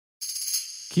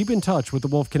Keep in touch with the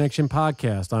Wolf Connection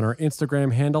Podcast on our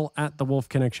Instagram handle at the Wolf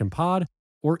Connection Pod,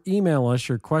 or email us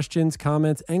your questions,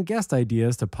 comments, and guest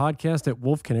ideas to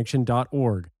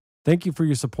podcast@wolfconnection.org. Thank you for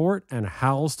your support, and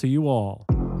howls to you all.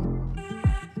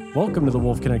 Welcome to the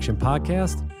Wolf Connection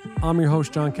Podcast. I'm your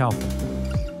host, John Kaufman.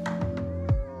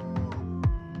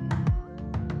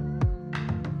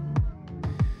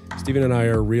 Stephen and I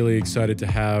are really excited to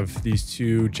have these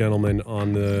two gentlemen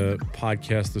on the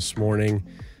podcast this morning,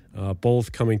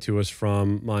 both coming to us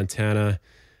from Montana.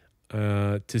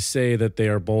 To say that they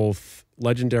are both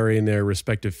legendary in their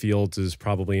respective fields is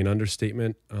probably an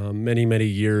understatement. Many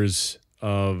years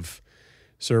of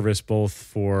service, both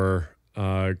for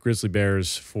grizzly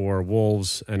bears, for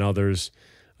wolves, and others.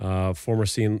 Former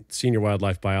senior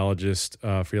wildlife biologist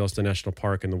for Yellowstone National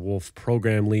Park and the wolf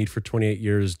program lead for 28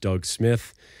 years, Doug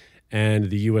Smith, and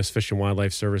the U.S. Fish and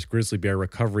Wildlife Service grizzly bear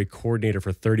recovery coordinator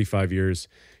for 35 years,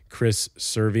 Chris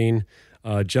Servheen.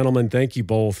 Gentlemen, thank you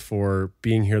both for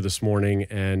being here this morning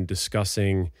and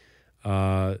discussing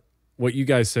what you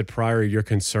guys said prior, your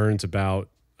concerns about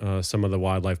some of the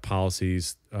wildlife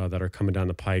policies that are coming down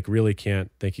the pike. Really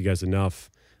can't thank you guys enough.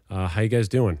 How you guys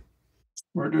doing?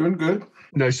 We're doing good.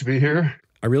 Nice to be here.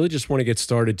 I really just want to get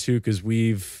started too, because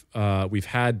we've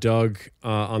had Doug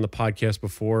on the podcast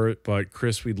before, but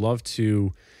Chris, we'd love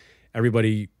to,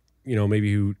 everybody,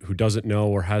 maybe who doesn't know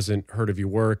or hasn't heard of your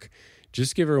work,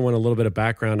 just give everyone a little bit of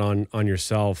background on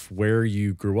yourself, where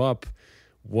you grew up,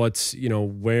 where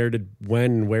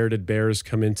did bears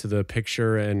come into the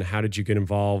picture, and how did you get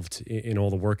involved in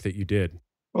all the work that you did?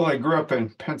 Well, I grew up in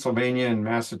Pennsylvania and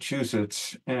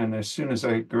Massachusetts, and as soon as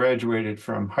I graduated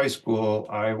from high school,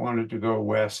 I wanted to go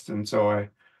west, and so I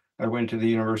went to the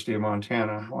University of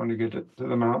Montana. I wanted to get to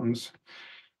the mountains,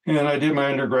 and I did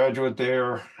my undergraduate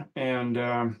there, and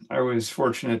I was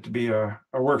fortunate to be a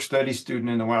work-study student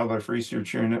in the Wildlife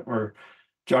Research Unit, where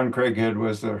John Craighead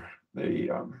was the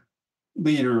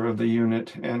leader of the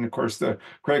unit, and of course the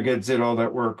Craigheads did all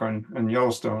that work on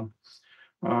Yellowstone.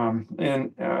 I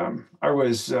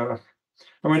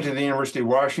went to the University of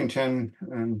Washington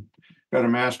and got a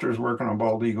master's working on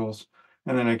bald eagles.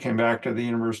 And then I came back to the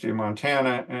University of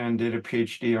Montana and did a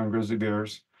PhD on grizzly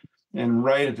bears. And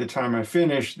right at the time I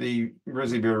finished, the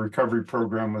grizzly bear recovery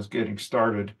program was getting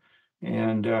started.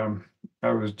 And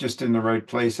I was just in the right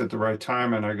place at the right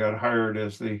time. And I got hired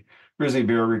as the grizzly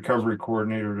bear recovery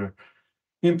coordinator to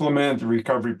implement the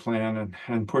recovery plan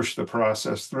and push the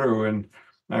process through. And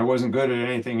I wasn't good at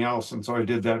anything else, and so I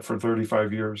did that for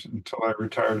 35 years until I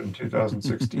retired in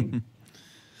 2016.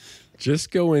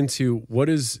 Just go into what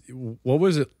was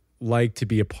it like to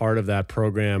be a part of that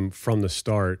program from the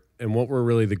start, and what were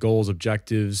really the goals,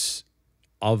 objectives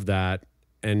of that,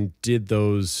 and did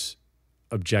those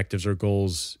objectives or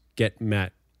goals get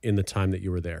met in the time that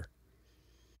you were there?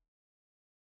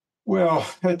 Well,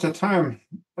 at the time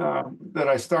that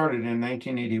I started in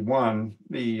 1981,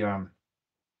 the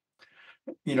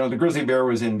grizzly bear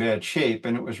was in bad shape,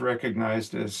 and it was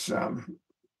recognized as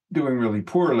doing really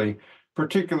poorly,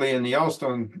 particularly in the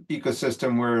Yellowstone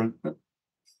ecosystem, where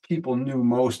people knew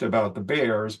most about the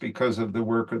bears because of the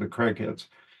work of the Craigheads.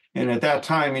 And at that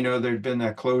time, there'd been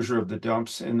that closure of the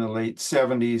dumps in the late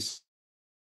 70s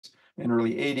and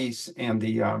early 80s, and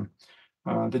the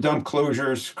dump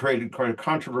closures created quite a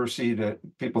controversy that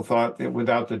people thought that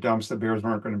without the dumps, the bears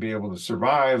weren't going to be able to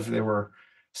survive. There were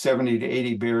 70 to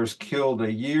 80 bears killed a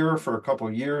year for a couple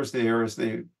of years there as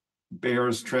the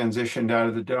bears transitioned out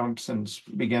of the dumps and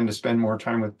began to spend more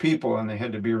time with people, and they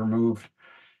had to be removed.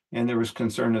 And there was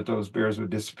concern that those bears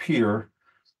would disappear.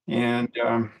 And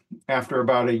after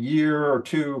about a year or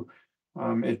two,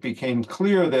 it became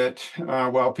clear that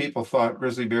while people thought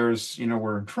grizzly bears,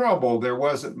 were in trouble, there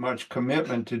wasn't much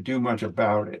commitment to do much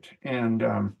about it. And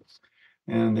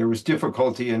there was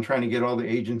difficulty in trying to get all the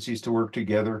agencies to work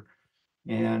together.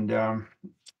 And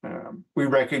we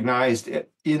recognized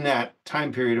in that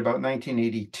time period, about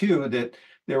 1982, that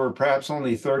there were perhaps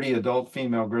only 30 adult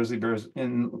female grizzly bears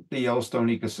in the Yellowstone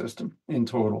ecosystem in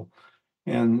total.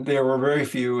 And there were very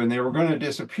few, and they were going to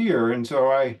disappear. And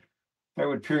so I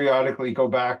would periodically go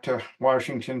back to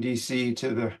Washington, D.C., to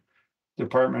the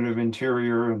Department of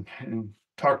Interior and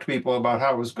talk to people about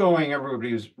how it was going.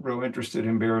 Everybody was real interested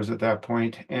in bears at that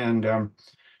point. And,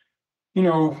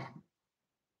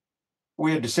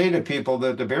 we had to say to people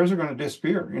that the bears are going to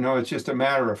disappear. It's just a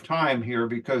matter of time here,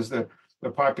 because the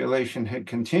population had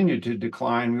continued to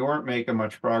decline. We weren't making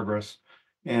much progress.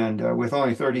 And with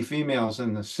only 30 females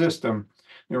in the system,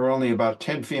 there were only about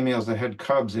 10 females that had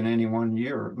cubs in any one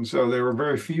year. And so there were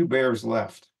very few bears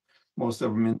left, most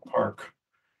of them in the park.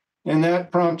 And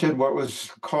that prompted what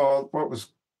was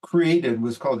created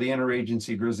was called the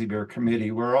Interagency Grizzly Bear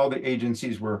Committee, where all the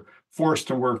agencies were forced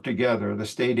to work together, the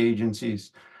state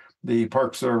agencies, the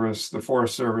Park Service, the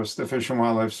Forest Service, the Fish and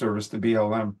Wildlife Service, the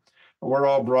BLM. We're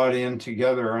all brought in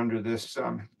together under this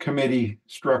committee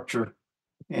structure.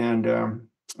 And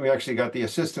we actually got the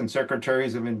Assistant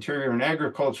Secretaries of Interior and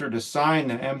Agriculture to sign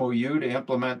the MOU to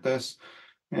implement this.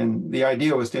 And the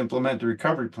idea was to implement the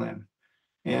recovery plan.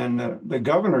 And the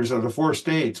governors of the 4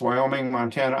 states, Wyoming,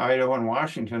 Montana, Idaho, and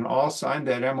Washington, all signed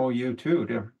that MOU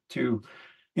too, to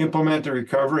implement the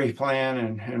recovery plan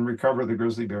and recover the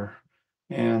grizzly bear.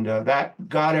 And that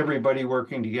got everybody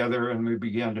working together, and we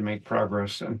began to make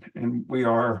progress. And we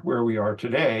are where we are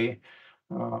today.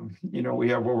 We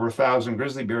have over 1,000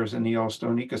 grizzly bears in the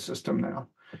Yellowstone ecosystem now.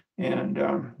 And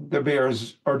the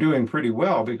bears are doing pretty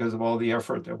well because of all the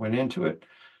effort that went into it.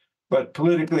 But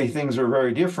politically, things are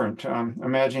very different.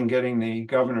 Imagine getting the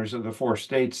governors of the 4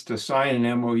 states to sign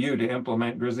an MOU to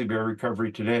implement grizzly bear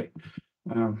recovery today.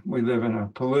 We live in a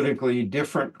politically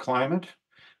different climate.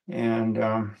 And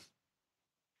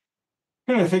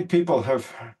I think people have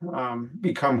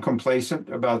become complacent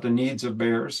about the needs of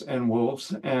bears and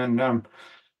wolves. And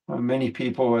many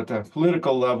people at the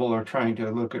political level are trying to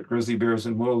look at grizzly bears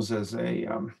and wolves as a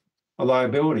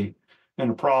liability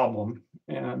and a problem.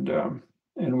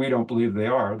 And we don't believe they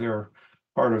are. They're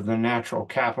part of the natural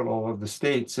capital of the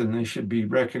states, and they should be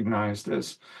recognized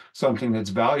as something that's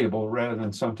valuable rather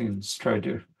than something that's tried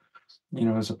to,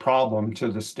 as a problem to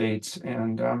the states.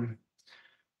 And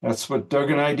that's what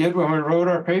Doug and I did when we wrote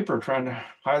our paper, trying to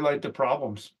highlight the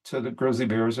problems to the grizzly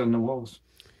bears and the wolves.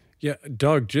 Yeah,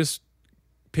 Doug, just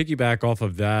piggyback off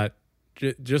of that,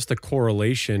 just the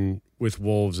correlation with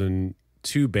wolves and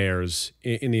to bears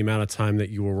in the amount of time that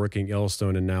you were working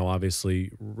Yellowstone and now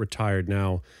obviously retired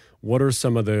now. What are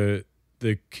some of the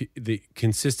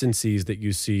consistencies that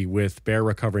you see with bear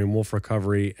recovery and wolf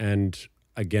recovery, and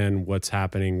again, what's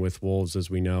happening with wolves as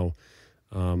we know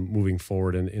moving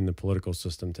forward in the political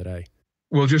system today?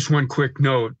 Well, just one quick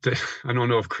note that I don't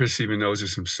know if Chris even knows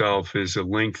this himself, is a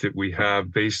link that we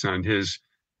have based on his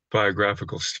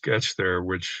biographical sketch there,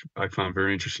 which I found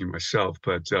very interesting myself.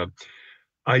 But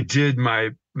I did my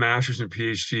master's and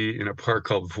PhD in a park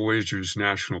called Voyageurs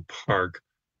National Park.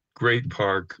 Great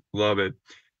park, love it.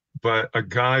 But a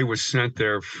guy was sent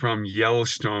there from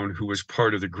Yellowstone who was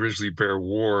part of the grizzly bear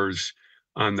wars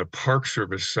on the Park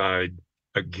Service side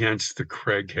against the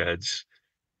Craigheads.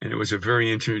 And it was a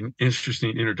very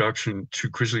interesting introduction to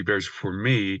grizzly bears for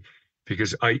me,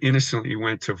 because I innocently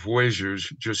went to Voyageurs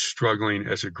just struggling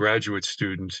as a graduate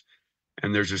student.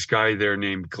 And there's this guy there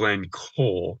named Glenn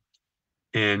Cole.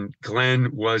 And Glenn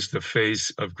was the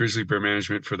face of grizzly bear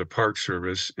management for the Park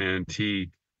Service, and he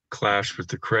clashed with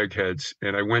the Craigheads.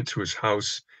 And I went to his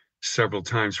house several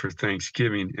times for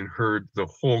Thanksgiving and heard the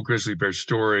whole grizzly bear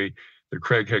story, the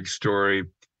Craighead story,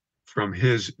 from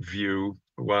his view,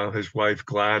 while his wife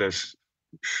Gladys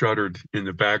shuddered in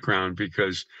the background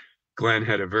because Glenn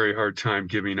had a very hard time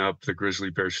giving up the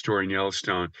grizzly bear story in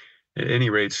Yellowstone. At any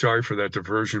rate, sorry for that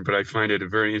diversion, but I find it a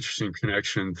very interesting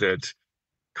connection that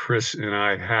Chris and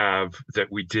I have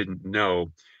that we didn't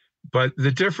know. But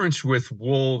the difference with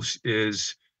wolves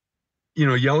is,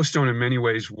 Yellowstone in many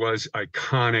ways was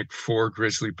iconic for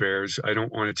grizzly bears. I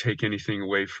don't want to take anything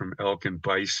away from elk and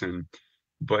bison,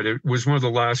 but it was one of the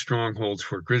last strongholds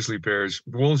for grizzly bears.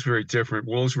 Wolves very different.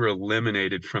 Wolves were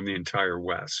eliminated from the entire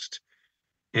West.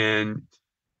 And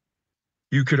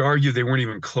you could argue they weren't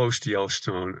even close to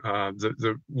Yellowstone.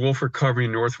 The wolf recovery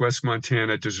in Northwest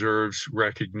Montana deserves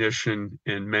recognition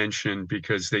and mention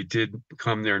because they did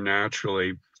come there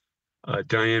naturally.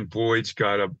 Diane Boyd's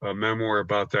got a memoir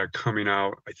about that coming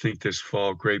out, I think this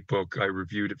fall. Great book. I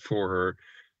reviewed it for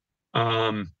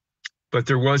her. But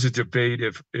there was a debate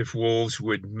if wolves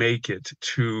would make it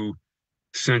to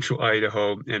central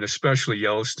Idaho and especially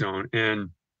Yellowstone. And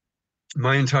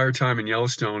my entire time in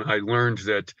Yellowstone, I learned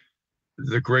that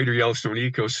the greater Yellowstone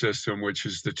ecosystem, which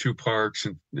is the 2 parks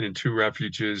and 2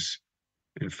 refuges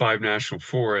and 5 national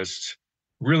forests,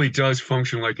 really does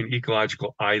function like an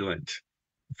ecological island.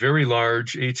 Very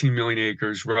large, 18 million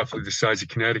acres, roughly the size of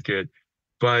Connecticut,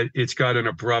 but it's got an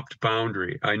abrupt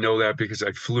boundary. I know that because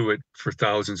I flew it for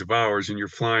thousands of hours, and you're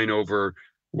flying over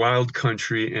wild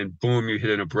country and boom, you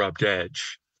hit an abrupt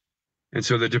edge. And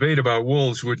so the debate about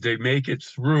wolves, would they make it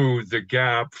through the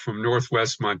gap from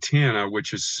Northwest Montana,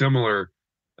 which is similar,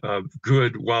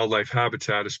 good wildlife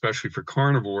habitat, especially for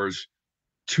carnivores,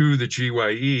 to the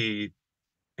GYE,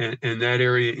 and that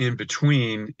area in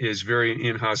between is very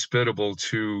inhospitable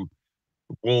to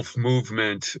wolf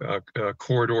movement,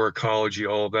 corridor ecology,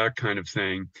 all of that kind of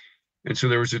thing. And so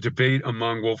there was a debate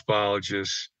among wolf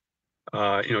biologists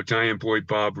Diane Boyd,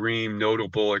 Bob Ream,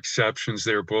 notable exceptions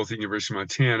there, both at the University of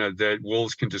Montana, that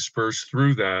wolves can disperse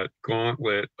through that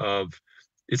gauntlet of,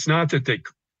 it's not that they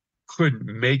couldn't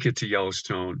make it to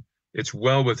Yellowstone. It's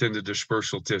well within the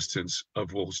dispersal distance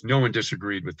of wolves. No one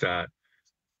disagreed with that.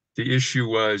 The issue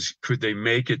was, could they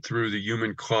make it through the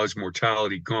human-caused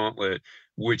mortality gauntlet,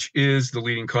 which is the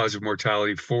leading cause of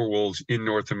mortality for wolves in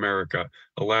North America,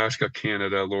 Alaska,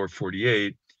 Canada, lower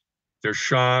 48. They're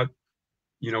shot.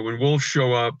 When wolves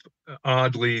show up,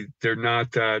 oddly, they're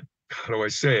not that, how do I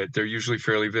say it? They're usually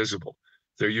fairly visible.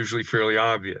 They're usually fairly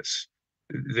obvious.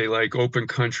 They like open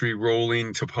country,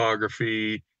 rolling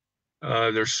topography.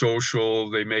 They're social.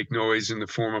 They make noise in the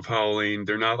form of howling.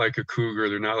 They're not like a cougar.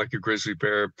 They're not like a grizzly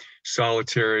bear.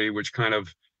 Solitary, which kind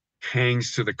of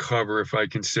hangs to the cover, if I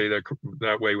can say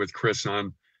that way, with Chris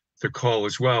on the call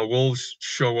as well. Wolves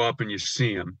show up and you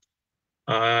see them.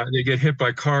 They get hit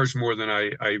by cars more than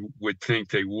I would think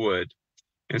they would.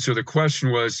 And so the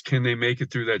question was, can they make it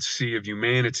through that sea of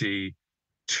humanity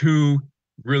to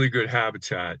really good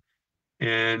habitat?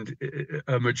 And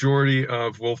a majority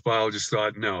of wolf biologists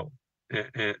thought no,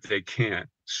 and they can't.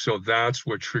 So that's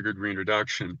what triggered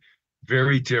reintroduction.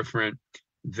 Very different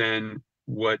than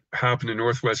what happened in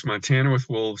Northwest Montana with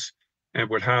wolves and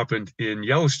what happened in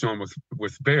Yellowstone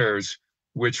with bears,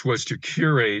 which was to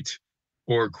curate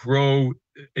or grow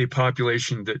a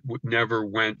population that never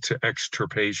went to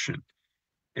extirpation.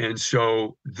 And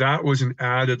so that was an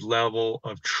added level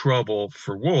of trouble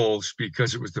for wolves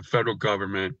because it was the federal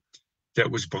government that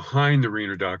was behind the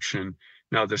reintroduction.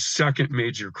 Now, the second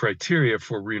major criteria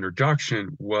for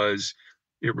reintroduction was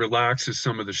it relaxes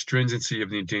some of the stringency of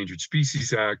the Endangered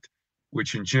Species Act,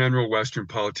 which in general Western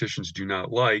politicians do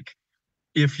not like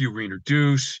if you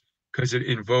reintroduce, because it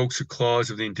invokes a clause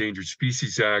of the Endangered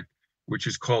Species Act, which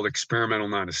is called experimental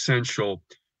non-essential,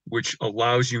 which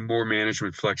allows you more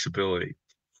management flexibility.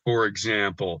 For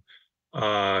example,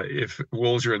 if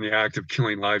wolves are in the act of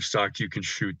killing livestock, you can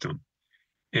shoot them.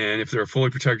 And if they're a fully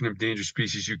protected endangered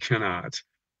species, you cannot.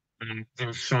 And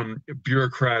there's some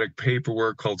bureaucratic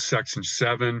paperwork called Section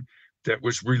 7 that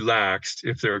was relaxed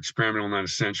if they're experimental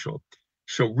non-essential.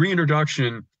 So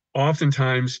reintroduction,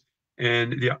 oftentimes,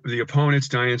 and the opponents,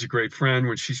 Diane's a great friend,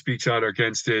 when she speaks out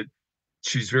against it,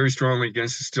 she's very strongly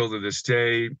against it still to this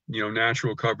day.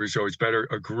 Natural cover is always better.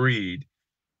 Agreed.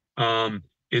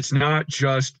 It's not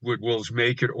just would wolves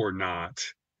make it or not.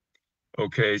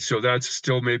 Okay, so that's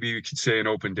still maybe you could say an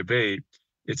open debate.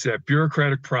 It's that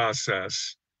bureaucratic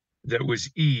process that was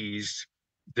eased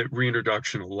that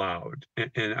reintroduction allowed.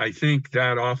 And I think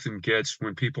that often gets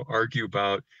when people argue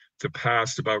about the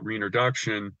past about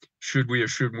reintroduction, should we or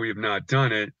shouldn't we have not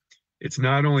done it? It's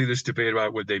not only this debate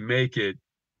about would they make it,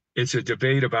 it's a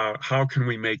debate about how can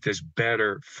we make this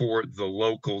better for the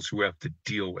locals who have to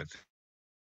deal with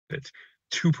it.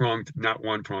 Two-pronged, not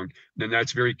one-pronged. And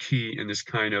that's very key in this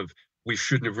kind of, we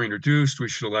shouldn't have reintroduced, we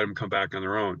should have let them come back on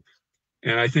their own.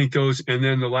 And I think those, and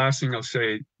then the last thing I'll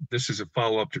say, this is a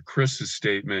follow-up to Chris's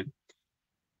statement,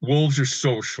 wolves are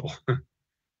social,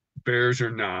 bears are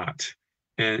not.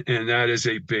 And that is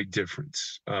a big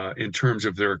difference in terms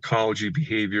of their ecology,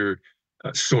 behavior,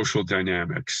 social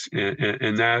dynamics.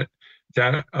 And that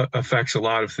affects a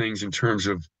lot of things in terms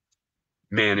of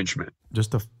management.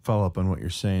 Just to follow up on what you're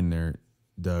saying there,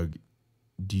 Doug,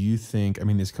 do you think, I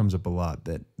mean, this comes up a lot,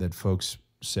 that folks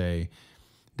say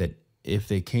that if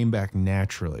they came back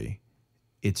naturally,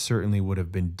 it certainly would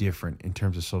have been different in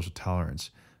terms of social tolerance.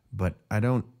 But I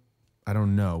don't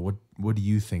know. What do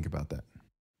you think about that?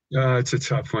 It's a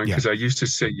tough one because I used to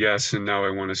say yes, and now I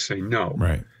want to say no.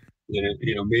 Right.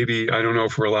 And, maybe, I don't know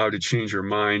if we're allowed to change our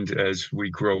mind as we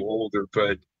grow older,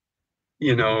 but,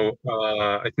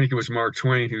 I think it was Mark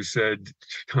Twain who said,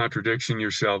 contradiction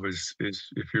yourself is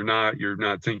if you're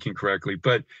not thinking correctly.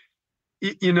 But,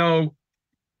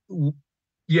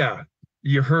 yeah,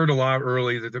 you heard a lot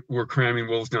early that we're cramming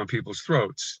wolves down people's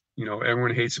throats.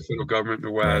 Everyone hates the federal government in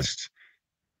the West. Right.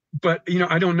 But,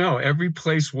 I don't know. Every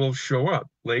place wolves show up.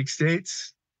 Lake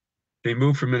states, they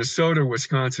moved from Minnesota,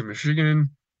 Wisconsin, Michigan.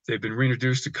 They've been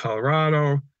reintroduced to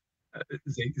Colorado.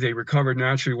 They recovered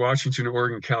naturally Washington,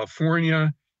 Oregon,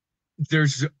 California.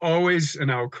 There's always an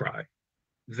outcry.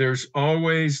 There's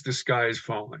always the sky is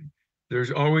falling.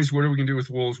 There's always, what are we going to do with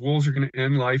wolves? Wolves are going to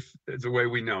end life the way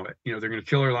we know it. They're going to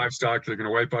kill our livestock. They're going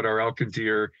to wipe out our elk and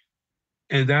deer.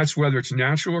 And that's whether it's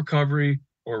natural recovery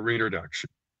or reintroduction.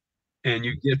 And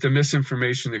you get the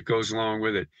misinformation that goes along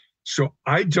with it. So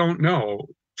I don't know.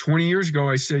 20 years ago,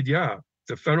 I said, yeah,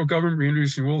 the federal government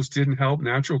reintroducing wolves didn't help.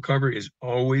 Natural cover is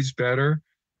always better.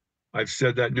 I've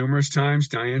said that numerous times.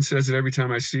 Diane says it every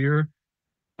time I see her.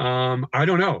 I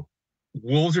don't know.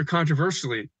 Wolves are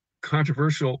controversially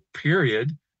controversial,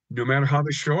 period, no matter how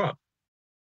they show up.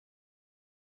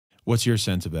 What's your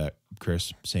sense of that,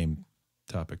 Chris? Same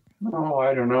topic. Oh,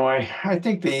 I don't know. I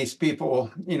think these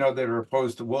people, that are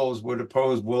opposed to wolves would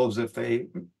oppose wolves if they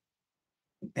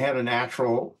had a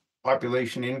natural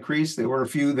population increase. There were a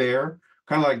few there,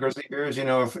 kind of like grizzly bears.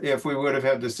 If we would have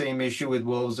had the same issue with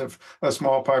wolves, if a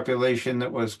small population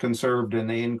that was conserved and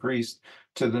they increased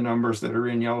to the numbers that are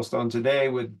in Yellowstone today,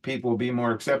 would people be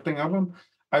more accepting of them?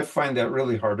 I find that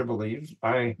really hard to believe.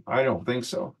 I don't think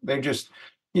so. They're just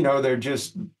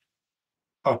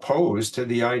opposed to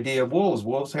the idea of wolves.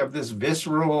 Wolves have this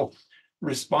visceral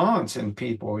response in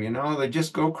people, they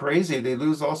just go crazy. They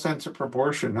lose all sense of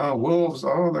proportion. Oh, wolves,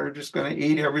 they're just going to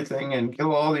eat everything and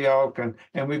kill all the elk, and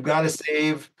we've got to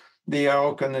save the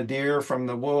elk and the deer from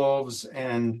the wolves.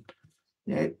 And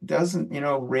it doesn't,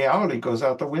 reality goes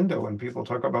out the window when people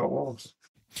talk about wolves.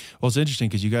 Well, it's interesting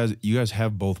because you guys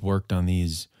have both worked on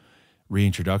these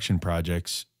reintroduction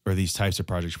projects or these types of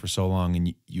projects for so long,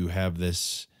 and you have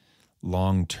this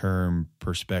long-term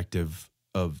perspective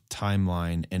of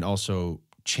timeline and also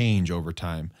change over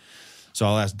time. So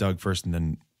I'll ask Doug first and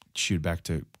then shoot back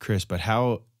to Chris. But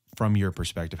how, from your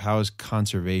perspective, how has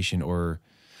conservation or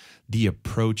the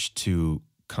approach to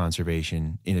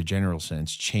conservation in a general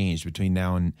sense changed between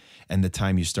now and the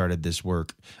time you started this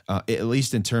work, at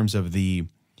least in terms of the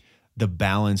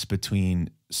balance between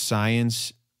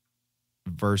science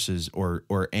versus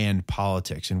and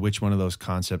politics, and which one of those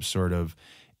concepts sort of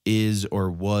is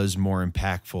or was more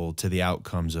impactful to the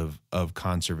outcomes of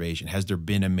conservation? Has there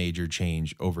been a major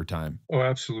change over time? Oh,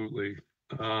 absolutely.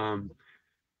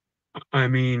 I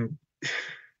mean,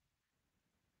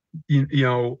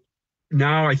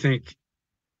 now I think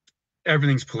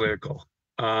everything's political.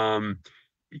 30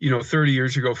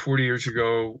 years ago, 40 years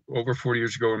ago, over 40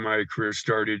 years ago when my career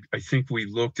started, I think we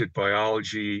looked at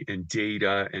biology and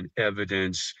data and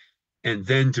evidence and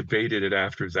then debated it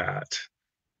after that.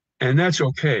 And that's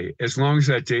okay, as long as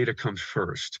that data comes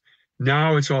first.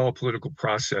 Now it's all a political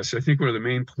process. I think one of the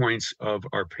main points of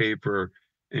our paper,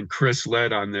 and Chris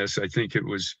led on this, I think it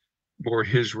was more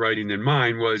his writing than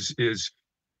mine,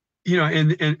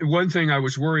 and one thing I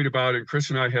was worried about, and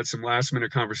Chris and I had some last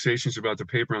minute conversations about the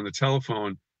paper on the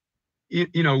telephone,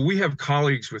 we have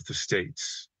colleagues with the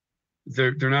states.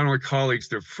 They're not only colleagues,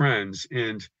 they're friends.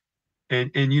 And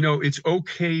it's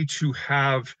okay to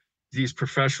have these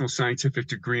professional scientific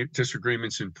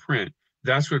disagreements in print.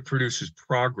 That's what produces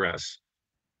progress.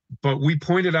 But we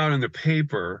pointed out in the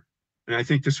paper, and I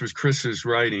think this was Chris's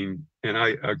writing, and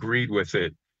I agreed with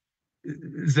it,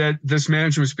 that this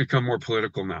management has become more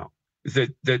political now.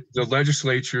 That the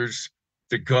legislatures,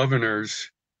 the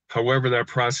governors, however that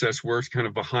process works kind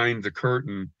of behind the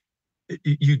curtain,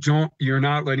 you're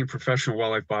not letting professional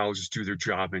wildlife biologists do their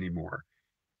job anymore.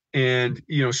 And,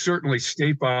 certainly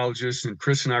state biologists, and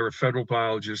Chris and I were federal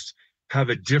biologists, have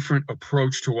a different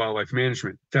approach to wildlife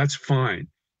management. That's fine.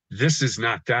 This is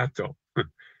not that, though.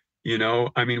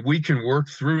 We can work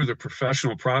through the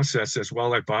professional process as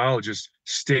wildlife biologists,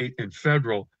 state and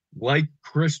federal, like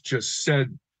Chris just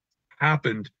said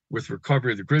happened with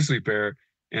recovery of the grizzly bear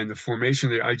and the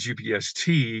formation of the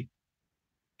IGPST.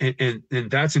 And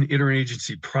that's an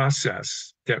interagency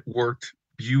process that worked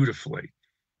beautifully.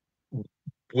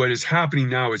 What is happening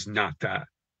now is not that.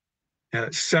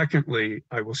 Secondly,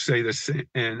 I will say this,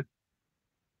 and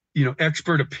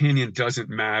expert opinion doesn't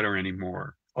matter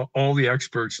anymore. All the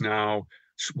experts now,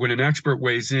 when an expert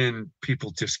weighs in,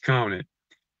 people discount it.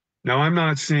 Now, I'm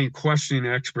not saying questioning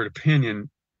expert opinion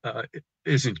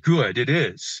isn't good. It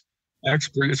is.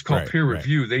 It's called peer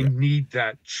review. They need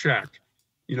that check.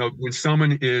 When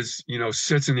someone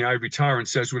sits in the ivory tower and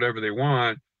says whatever they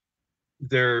want,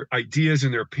 their ideas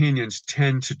and their opinions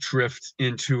tend to drift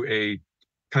into a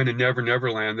kind of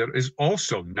never land that is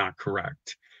also not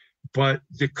correct. But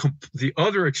the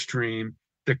other extreme,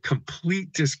 the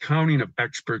complete discounting of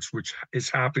experts, which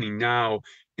is happening now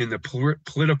in the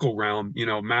political realm,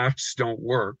 maps don't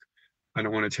work. I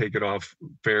don't want to take it off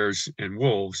bears and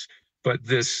wolves, but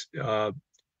this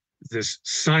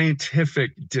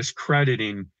scientific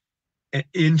discrediting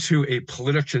into a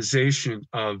politicization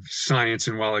of science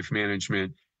and wildlife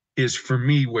management is, for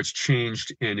me, what's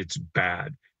changed, and it's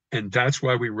bad. And that's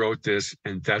why we wrote this,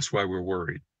 and that's why we're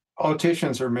worried.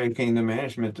 Politicians are making the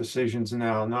management decisions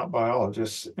now, not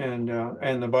biologists, and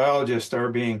the biologists are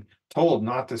being told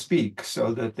not to speak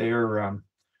so that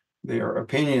their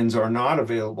opinions are not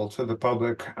available to the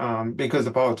public, because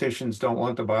the politicians don't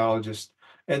want the biologists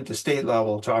at the state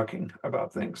level talking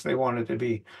about things. They want it to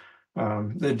be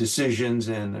the decisions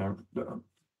and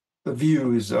the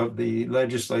views of the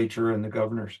legislature and the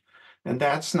governors. And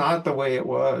that's not the way it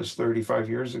was 35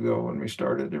 years ago when we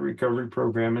started the recovery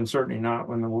program, and certainly not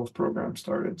when the wolf program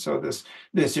started. So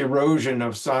this erosion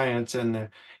of science and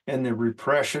the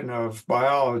repression of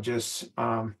biologists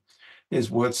is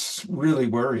what's really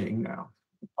worrying now.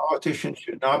 Politicians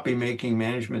should not be making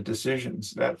management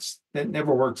decisions. It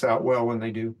never works out well when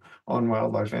they do on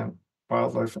wildlife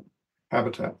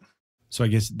habitat. So I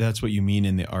guess that's what you mean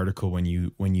in the article when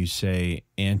you say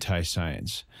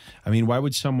anti-science. I mean, why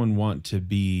would someone want to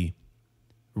be?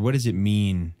 What does it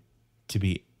mean to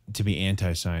be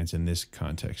anti-science in this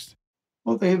context?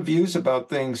 Well, they have views about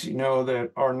things,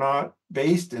 that are not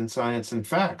based in science and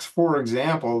facts. For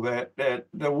example, that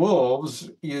the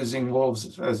wolves, using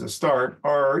wolves as a start,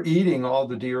 are eating all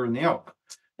the deer and the elk.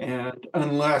 And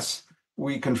unless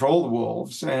we control the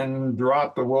wolves and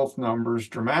drop the wolf numbers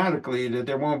dramatically, that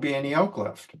there won't be any elk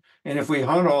left. And if we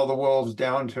hunt all the wolves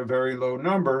down to very low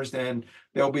numbers, then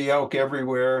there'll be elk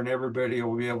everywhere and everybody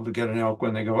will be able to get an elk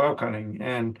when they go elk hunting.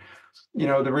 And,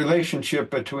 the relationship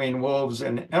between wolves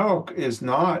and elk is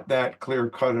not that clear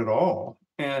cut at all.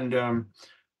 And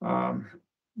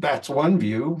that's one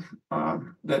view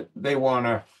that they want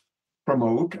to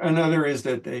promote. Another is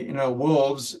that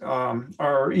wolves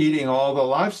are eating all the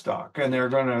livestock, and they're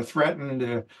going to threaten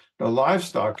the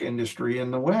livestock industry in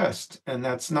the West, and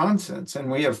that's nonsense. And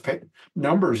we have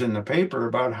numbers in the paper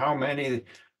about how many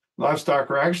livestock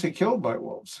are actually killed by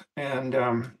wolves. And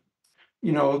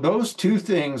those two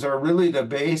things are really the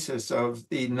basis of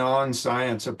the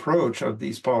non-science approach of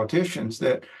these politicians,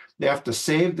 that they have to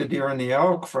save the deer and the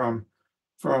elk from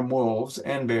wolves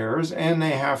and bears, and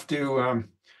they have to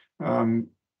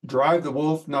drive the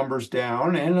wolf numbers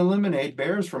down and eliminate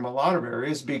bears from a lot of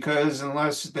areas, because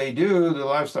unless they do, the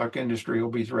livestock industry will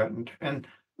be threatened. And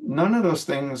neither of those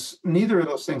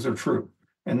things are true.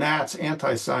 And that's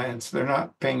anti-science. They're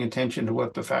not paying attention to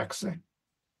what the facts say.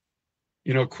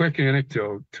 Quick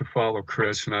anecdote to follow,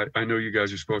 Chris, and I know you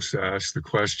guys are supposed to ask the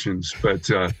questions, but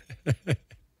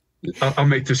I'll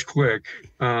make this quick.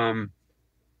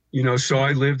 So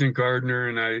I lived in Gardner,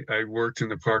 and I worked in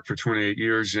the park for 28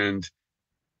 years. And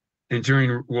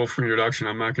during wolf reintroduction,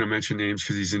 I'm not going to mention names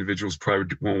because these individuals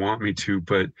probably won't want me to,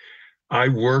 but I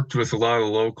worked with a lot of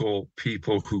local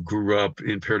people who grew up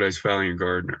in Paradise Valley and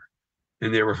Gardner,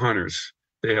 and they were hunters.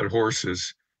 They had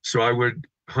horses. So I would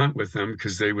hunt with them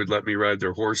because they would let me ride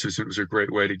their horses. And it was a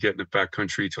great way to get in the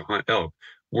backcountry to hunt elk.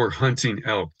 We're hunting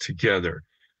elk together.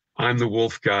 I'm the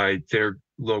wolf guy. They're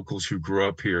locals who grew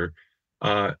up here.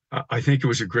 I think it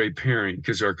was a great pairing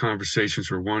because our conversations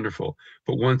were wonderful.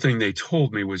 But one thing they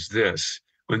told me was this: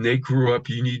 when they grew up,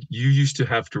 you used to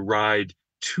have to ride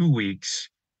 2 weeks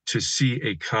to see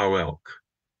a cow elk.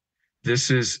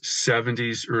 This is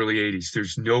 70s, early 80s.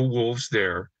 There's no wolves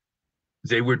there.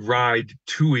 They would ride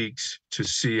 2 weeks to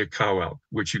see a cow elk,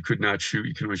 which you could not shoot.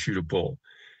 You can only shoot a bull.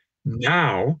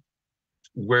 Now,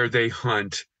 where they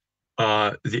hunt,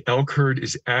 the elk herd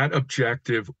is at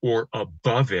objective or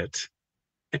above it.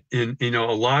 In a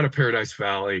lot of Paradise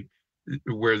Valley,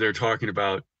 where they're talking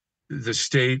about, the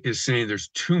state is saying there's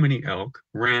too many elk.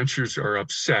 Ranchers are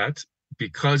upset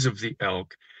because of the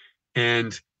elk.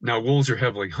 And now wolves are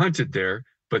heavily hunted there,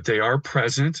 but they are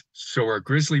present. So are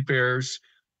grizzly bears.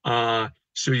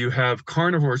 So you have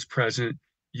carnivores present.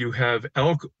 You have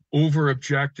elk over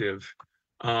objective.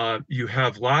 You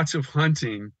have lots of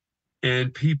hunting,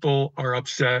 and people are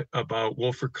upset about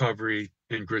wolf recovery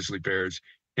and grizzly bears.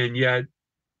 And yet,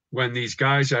 when these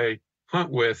guys I hunt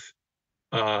with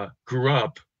grew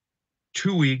up,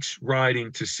 2 weeks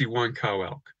riding to see one cow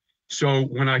elk. So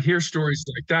when I hear stories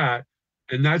like that,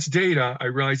 and that's data, I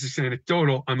realize it's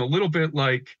anecdotal, I'm a little bit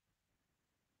like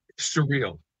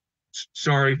surreal.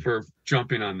 Sorry for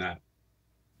jumping on that.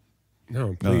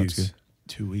 No, please. No,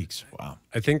 2 weeks. Wow.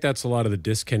 I think that's a lot of the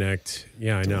disconnect.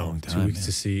 Yeah, I know. 2 weeks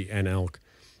to see an elk.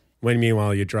 When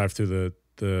meanwhile you drive through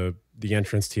the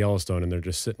entrance to Yellowstone and they're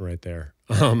just sitting right there.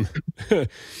 There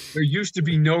used to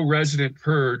be no resident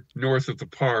herd north of the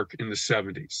park in the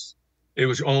 70s. It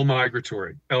was all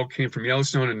migratory. Elk came from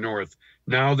Yellowstone and north.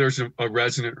 Now there's a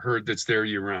resident herd that's there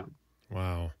year round.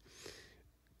 Wow.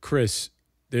 Chris,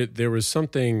 there was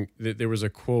something, there was a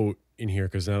quote in here,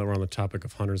 because now that we're on the topic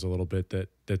of hunters a little bit,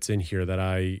 that's in here that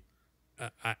I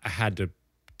had to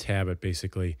tab it,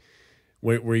 basically,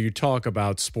 where you talk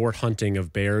about sport hunting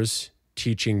of bears,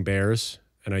 teaching bears,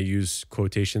 and I use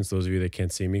quotations, those of you that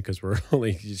can't see me because we're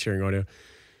only sharing audio.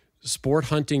 Sport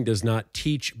hunting does not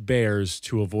teach bears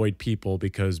to avoid people,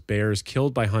 because bears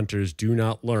killed by hunters do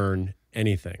not learn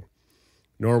anything.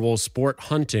 Nor will sport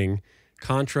hunting,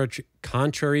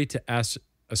 contrary to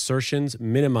assertions,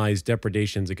 minimize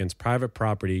depredations against private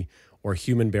property or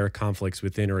human-bear conflicts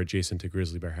within or adjacent to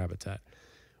grizzly bear habitat.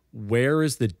 Where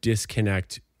is the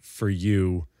disconnect for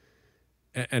you?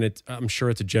 And I'm sure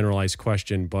it's a generalized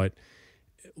question, but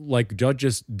like Doug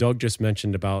just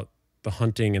mentioned about the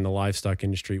hunting and the livestock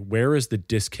industry, where is the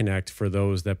disconnect for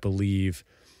those that believe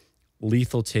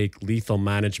lethal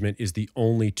management is the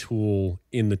only tool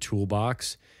in the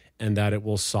toolbox and that it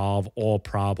will solve all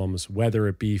problems, whether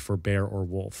it be for bear or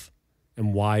wolf?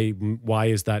 And why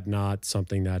is that not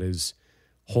something that is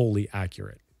wholly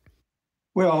accurate?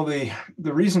 Well, the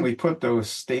reason we put those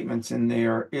statements in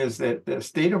there is that the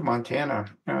state of Montana,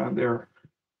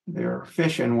 their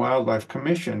Fish and Wildlife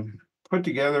Commission, put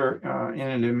together in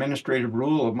an administrative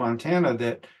rule of Montana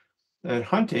that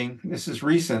hunting, this is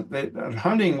recent, that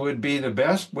hunting would be the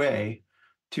best way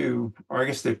to, or I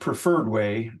guess the preferred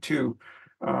way to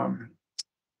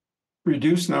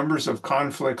reduce numbers of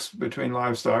conflicts between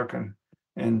livestock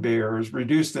and bears,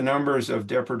 reduce the numbers of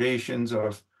depredations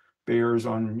of bears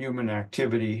on human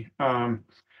activity,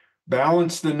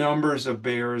 balance the numbers of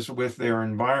bears with their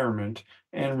environment,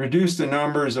 and reduce the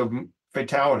numbers of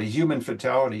human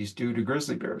fatalities due to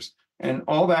grizzly bears. And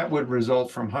all that would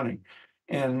result from hunting.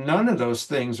 And none of those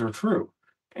things are true.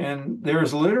 And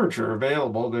there's literature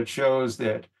available that shows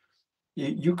that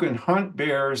you can hunt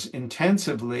bears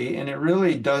intensively, and it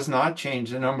really does not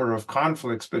change the number of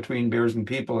conflicts between bears and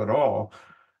people at all.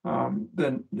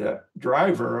 The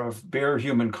driver of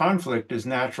bear-human conflict is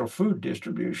natural food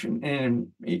distribution.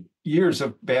 And in years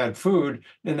of bad food,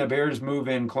 then the bears move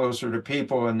in closer to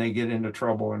people and they get into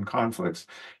trouble and conflicts.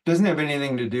 It doesn't have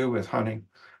anything to do with hunting.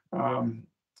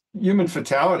 Human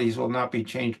fatalities will not be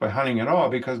changed by hunting at all,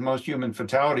 because most human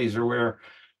fatalities are where,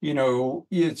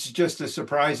 it's just a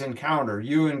surprise encounter.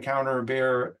 You encounter a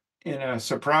bear in a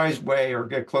surprised way or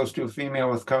get close to a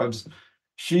female with cubs.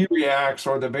 She reacts,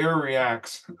 or the bear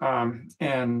reacts,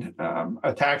 and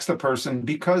attacks the person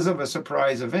because of a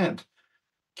surprise event.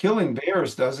 Killing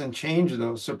bears doesn't change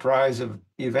those surprise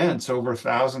events over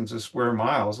thousands of square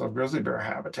miles of grizzly bear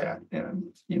habitat.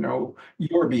 And,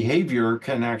 your behavior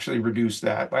can actually reduce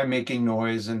that by making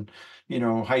noise and,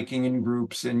 hiking in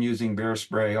groups and using bear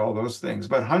spray, all those things.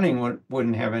 But hunting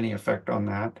wouldn't have any effect on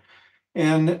that.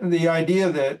 And the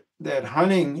idea that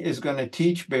hunting is going to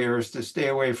teach bears to stay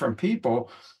away from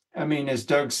people, I mean, as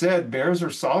Doug said, bears are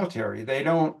solitary. They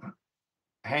don't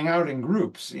hang out in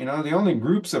groups. The only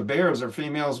groups of bears are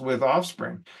females with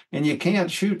offspring, and you can't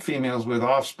shoot females with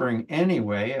offspring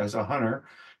anyway as a hunter.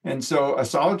 And so a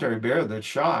solitary bear that's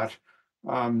shot,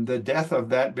 the death of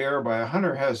that bear by a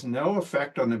hunter has no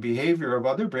effect on the behavior of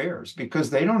other bears,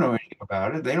 because they don't know anything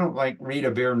about it. They don't read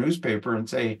a bear newspaper and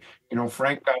say,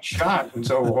 Frank got shot, and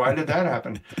so why did that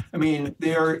happen? I mean,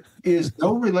 there is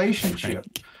no relationship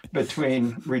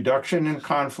between reduction in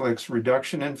conflicts,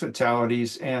 reduction in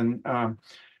fatalities, and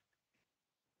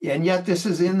yet this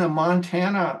is in the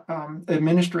Montana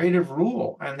administrative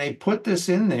rule, and they put this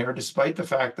in there despite the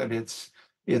fact that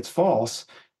it's false.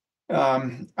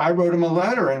 I wrote them a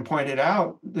letter and pointed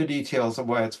out the details of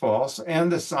why it's false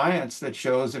and the science that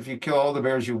shows if you kill all the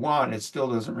bears you want, it still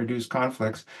doesn't reduce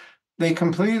conflicts. They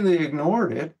completely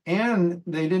ignored it, and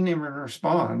they didn't even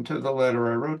respond to the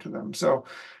letter I wrote to them. So,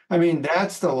 I mean,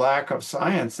 that's the lack of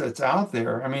science that's out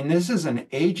there. I mean, this is an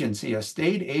agency, a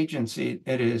state agency,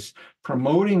 that is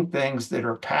promoting things that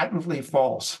are patently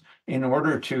false in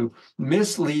order to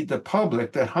mislead the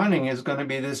public that hunting is going to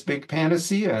be this big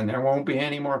panacea and there won't be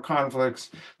any more conflicts,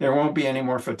 there won't be any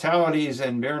more fatalities,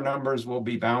 and bear numbers will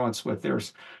be balanced with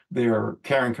their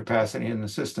carrying capacity in the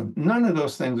system. None of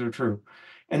those things are true.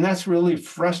 And that's really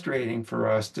frustrating for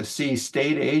us to see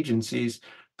state agencies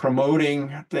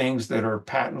promoting things that are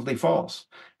patently false.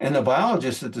 And the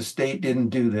biologists at the state didn't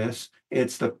do this.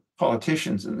 It's the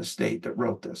politicians in the state that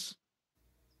wrote this.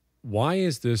 Why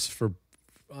is this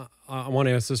I want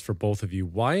to ask this for both of you.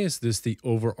 Why is this the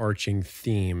overarching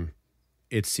theme,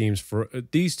 it seems, for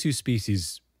these two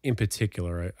species in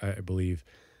particular, I believe?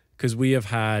 Because we have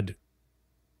had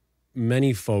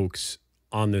many folks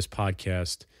on this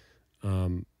podcast.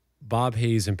 Bob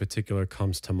Hayes in particular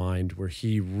comes to mind, where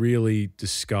he really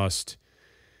discussed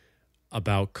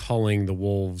about culling the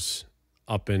wolves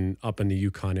up in the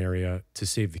Yukon area to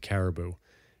save the caribou.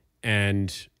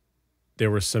 And there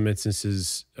were some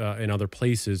instances in other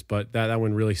places, but that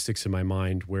one really sticks in my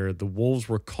mind, where the wolves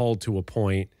were culled to a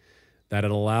point that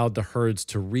it allowed the herds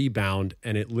to rebound,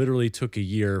 and it literally took a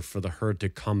year for the herd to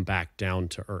come back down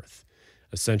to earth.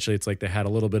 Essentially, it's like they had a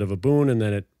little bit of a boon and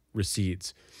then it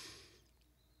recedes.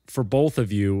 For both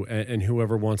of you, and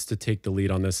whoever wants to take the lead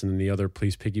on this, and then the other,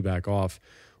 please piggyback off,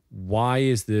 why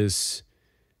is this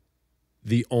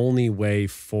the only way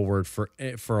forward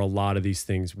for a lot of these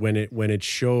things, when it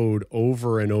showed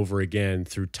over and over again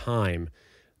through time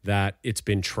that it's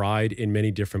been tried in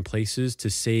many different places to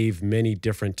save many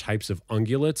different types of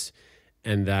ungulates,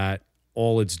 and that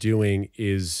all it's doing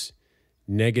is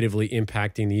negatively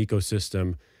impacting the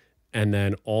ecosystem, and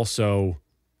then also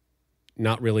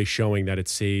not really showing that it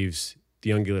saves the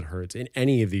ungulate herds in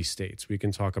any of these states. We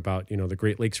can talk about, the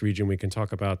Great Lakes region. We can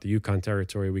talk about the Yukon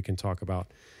Territory. We can talk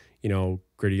about,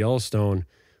 Greater Yellowstone.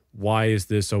 Why is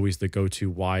this always the go-to?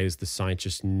 Why is the science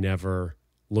just never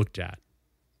looked at?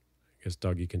 I guess,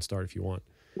 Doug, you can start if you want.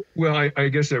 Well, I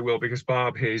guess I will, because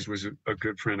Bob Hayes was a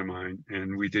good friend of mine,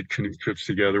 and we did canoe trips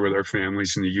together with our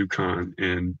families in the Yukon.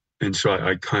 And so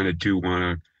I kind of do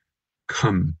want to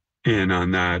come in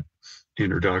on that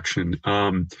introduction.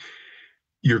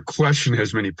 Your question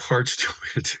has many parts to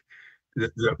it.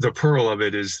 The pearl of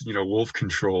it is, wolf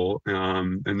control.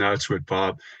 And that's what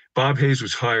Bob Hayes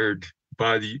was hired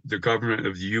by the government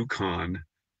of the Yukon.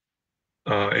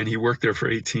 And he worked there for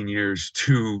 18 years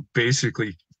to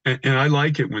basically, and I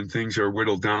like it when things are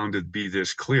whittled down to be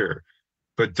this clear,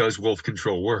 but does wolf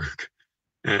control work?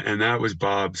 And that was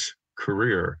Bob's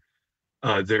career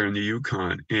there in the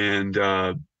Yukon. And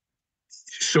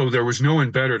so there was no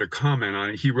one better to comment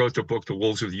on it. He wrote the book, The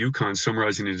Wolves of the Yukon,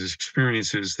 summarizing his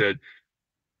experiences, that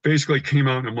basically came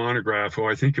out in a monograph.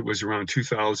 I think it was around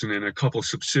 2000, and a couple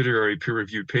subsidiary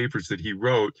peer-reviewed papers that he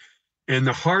wrote. And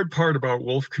the hard part about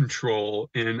wolf control,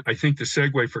 and I think the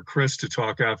segue for Chris to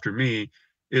talk after me,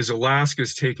 is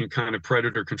Alaska's taking kind of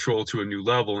predator control to a new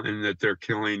level, in that they're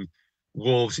killing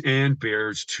wolves and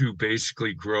bears to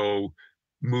basically grow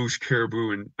moose,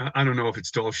 caribou, and I don't know if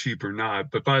it's Dall sheep or not.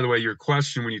 But by the way, your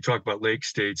question, when you talk about lake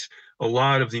states, a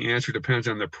lot of the answer depends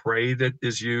on the prey that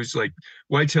is used. Like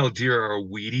whitetail deer are a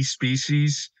weedy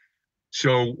species.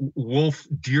 So wolf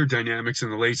deer dynamics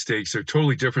in the lake states are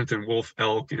totally different than wolf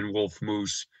elk and wolf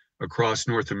moose across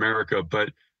North America. But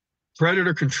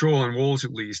predator control on wolves,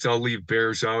 at least, I'll leave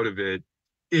bears out of it,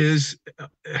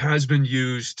 has been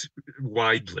used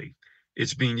widely.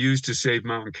 It's being used to save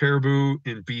mountain caribou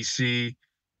in BC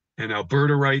and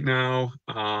Alberta right now.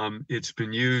 It's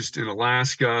been used in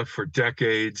Alaska for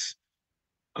decades.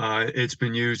 It's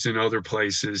been used in other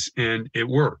places, and it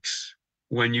works.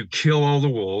 When you kill all the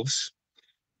wolves,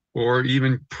 or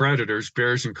even predators,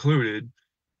 bears included,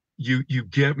 you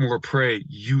get more prey,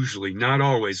 usually, not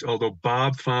always. Although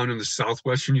Bob found in the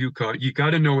southwestern Yukon, you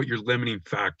got to know what your limiting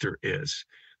factor is.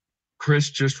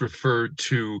 Chris just referred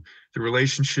to the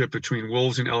relationship between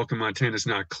wolves and elk in Montana is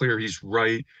not clear. He's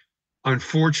right.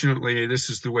 Unfortunately, this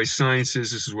is the way science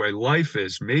is. This is the way life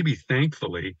is. Maybe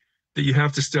thankfully, that you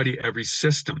have to study every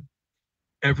system.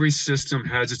 Every system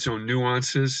has its own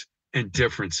nuances and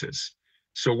differences.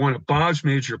 So one of Bob's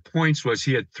major points was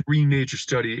he had 3 major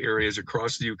study areas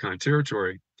across the Yukon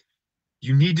Territory.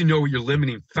 You need to know what your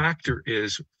limiting factor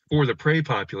is for the prey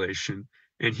population.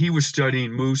 And he was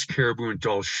studying moose, caribou, and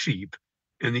Dall sheep.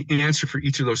 And the answer for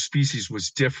each of those species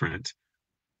was different.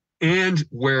 And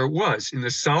where it was, in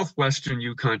the southwestern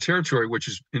Yukon Territory, which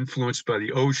is influenced by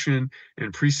the ocean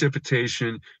and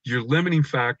precipitation, your limiting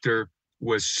factor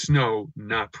was snow,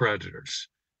 not predators.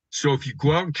 So if you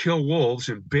go out and kill wolves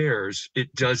and bears,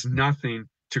 it does nothing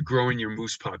to growing your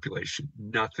moose population,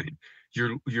 nothing.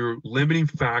 Your limiting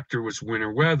factor was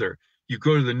winter weather. You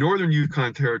go to the northern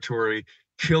Yukon Territory,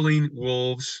 killing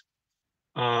wolves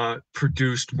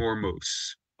produced more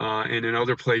moose, and in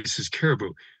other places,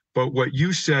 caribou. But what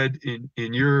you said in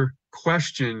your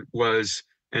question was,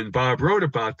 and Bob wrote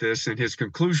about this, and his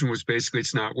conclusion was basically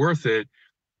it's not worth it,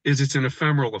 is it's an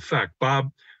ephemeral effect.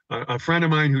 Bob, a friend of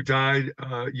mine who died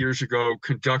years ago,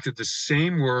 conducted the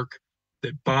same work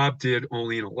that Bob did,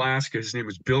 only in Alaska. His name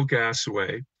was Bill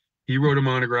Gassaway. He wrote a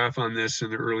monograph on this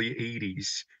in the early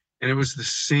 80s, and it was the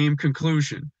same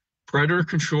conclusion. Predator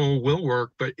control will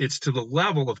work, but it's to the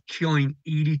level of killing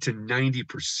 80 to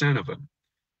 90% of them.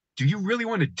 Do you really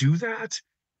want to do that?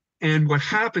 And what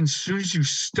happens as soon as you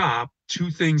stop, 2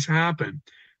 things happen.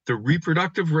 The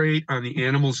reproductive rate on the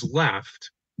animals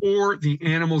left, or the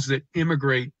animals that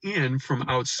immigrate in from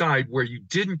outside where you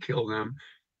didn't kill them,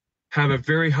 have a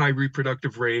very high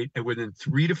reproductive rate. And within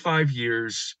 3 to 5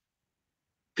 years,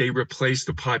 they replace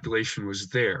the population was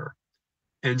there.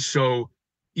 And so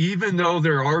even though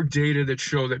there are data that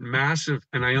show that massive,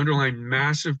 and I underline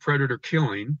massive, predator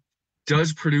killing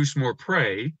does produce more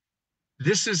prey,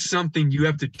 this is something you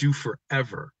have to do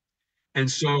forever.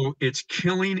 And so it's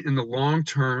killing in the long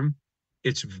term.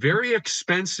 It's very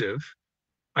expensive.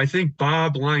 I think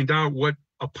Bob lined out what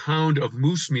a pound of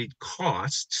moose meat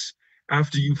costs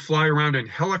after you fly around in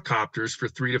helicopters for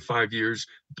 3 to 5 years,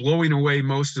 blowing away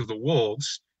most of the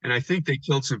wolves. and I think they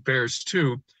killed some bears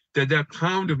too, that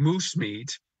pound of moose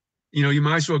meat, you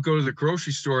might as well go to the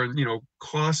grocery store and,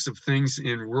 costs of things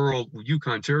in rural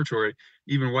Yukon territory,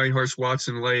 even Whitehorse,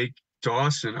 Watson Lake,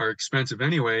 Dawson are expensive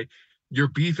anyway. Your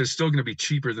beef is still going to be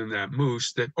cheaper than that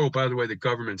moose that, oh, by the way, the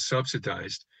government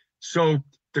subsidized. So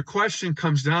the question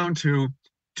comes down to,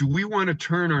 do we want to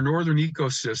turn our northern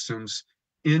ecosystems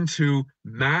into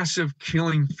massive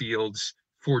killing fields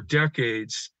for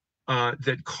decades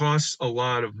that costs a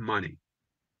lot of money?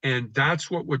 And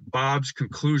that's what Bob's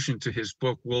conclusion to his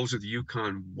book, Wolves of the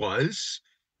Yukon, was.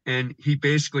 And he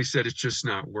basically said it's just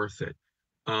not worth it.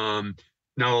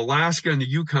 Now, Alaska and the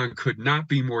Yukon could not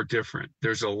be more different.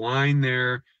 There's a line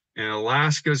there, and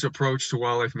Alaska's approach to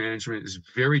wildlife management is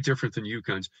very different than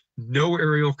Yukon's. No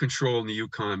aerial control in the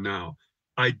Yukon now.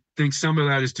 I think some of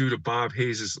that is due to Bob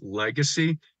Hayes's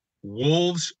legacy.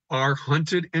 Wolves are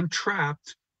hunted and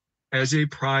trapped as a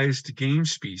prized game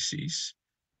species.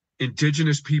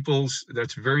 Indigenous peoples,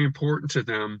 that's very important to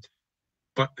them,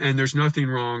 and there's nothing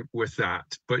wrong with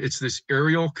that. But it's this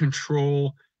aerial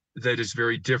control that is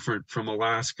very different from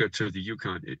Alaska to the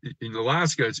Yukon. In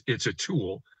Alaska, it's a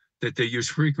tool that they use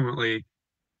frequently.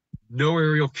 No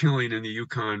aerial killing in the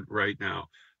Yukon right now.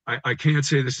 I can't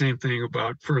say the same thing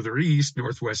about further east,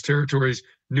 Northwest Territories,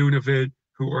 Nunavut,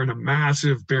 who are in a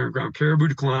massive barren ground caribou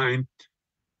decline.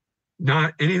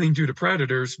 Not anything due to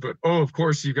predators, but of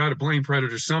course you got to blame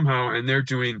predators somehow, and they're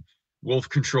doing wolf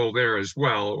control there as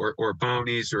well, or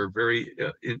bounties, or very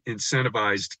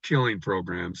incentivized killing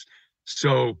programs.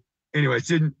 So anyway,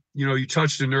 you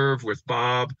touched a nerve with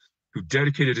Bob, who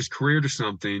dedicated his career to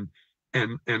something,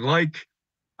 and like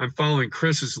I'm following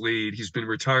Chris's lead, he's been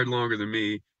retired longer than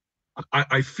me.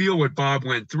 I feel what Bob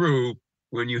went through.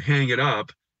 When you hang it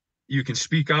up, you can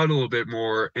speak out a little bit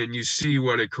more, and you see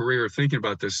what a career thinking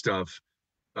about this stuff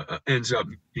ends up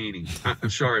meaning. I'm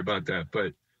sorry about that,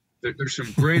 but there's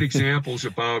some great examples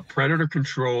about predator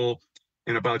control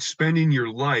and about spending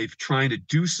your life trying to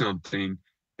do something,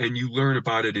 and you learn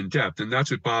about it in depth. And that's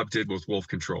what Bob did with wolf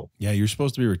control. Yeah, you're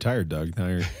supposed to be retired, Doug.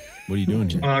 Now what are you doing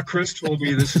here? Chris told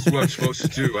me this is what I'm supposed to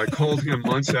do. I called him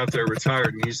months after I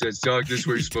retired, and he says, Doug, this is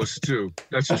what you're supposed to do.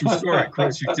 That's a true story,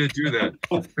 Chris. You did do that.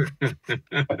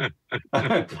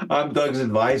 I'm Doug's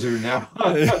advisor now.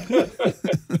 I thought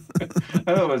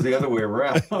it was the other way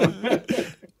around.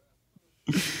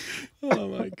 Oh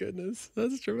my goodness,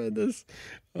 that's tremendous.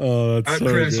 Oh, that's so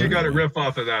Chris, good. You got to rip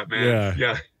off of that, man.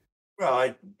 Yeah.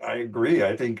 Well, I agree.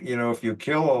 I think, if you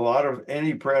kill a lot of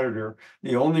any predator,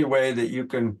 the only way that you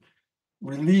can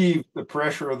relieve the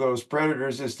pressure of those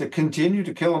predators is to continue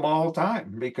to kill them all the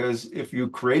time. Because if you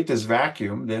create this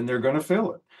vacuum, then they're going to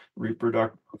fill it.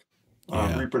 Reproduction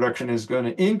is going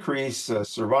to increase,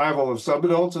 survival of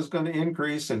subadults is going to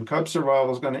increase, and cub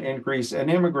survival is going to increase, and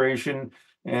immigration,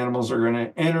 animals are going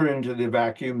to enter into the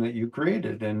vacuum that you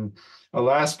created. And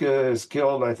Alaska has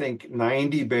killed, I think,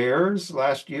 90 bears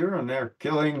last year, and they're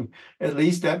killing at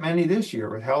least that many this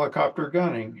year with helicopter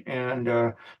gunning. And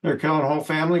they're killing whole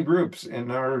family groups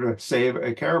in order to save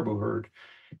a caribou herd.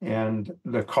 And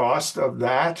the cost of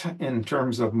that in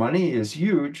terms of money is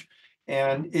huge.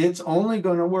 And it's only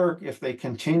going to work if they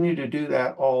continue to do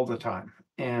that all the time.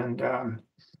 And,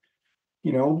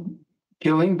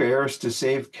 killing bears to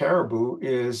save caribou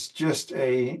is just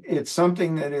it's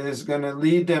something that is going to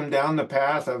lead them down the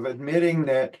path of admitting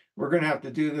that we're going to have to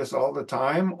do this all the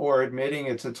time, or admitting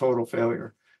it's a total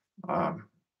failure. I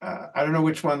don't know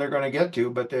which one they're going to get to,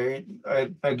 but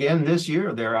again, this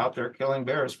year, they're out there killing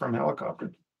bears from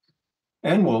helicopters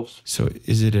and wolves. So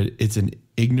it's an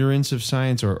ignorance of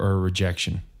science or a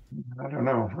rejection? I don't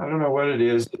know. I don't know what it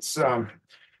is. It's,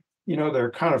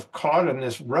 they're kind of caught in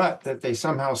this rut that they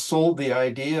somehow sold the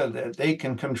idea that they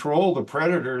can control the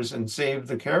predators and save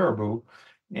the caribou.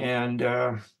 And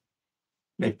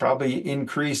they probably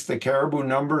increased the caribou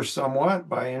numbers somewhat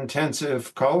by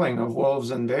intensive culling of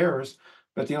wolves and bears.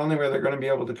 But the only way they're going to be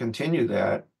able to continue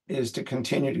that is to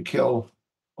continue to kill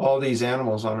all these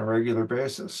animals on a regular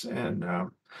basis. And,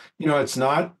 it's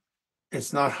not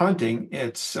hunting,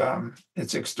 it's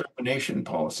extermination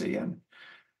policy. And,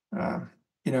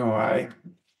 I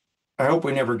hope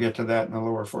we never get to that in the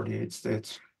lower 48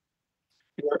 states.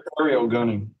 Aerial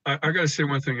gunning. I got to say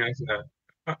one thing after that.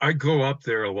 I go up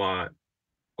there a lot,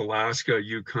 Alaska,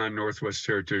 Yukon, Northwest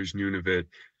Territories, Nunavut,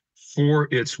 for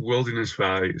its wilderness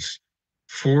values,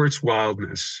 for its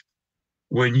wildness.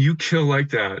 When you kill like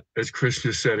that, as Chris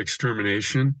just said,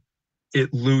 extermination,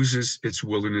 it loses its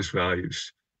wilderness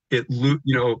values. You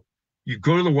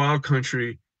go to the wild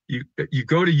country, you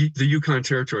go to the Yukon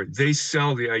Territory, they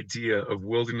sell the idea of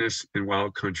wilderness and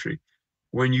wild country.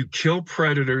 When you kill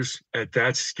predators at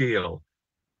that scale,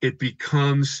 it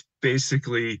becomes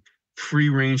basically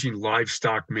free-ranging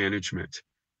livestock management.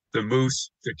 The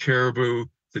moose, the caribou,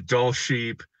 the Dall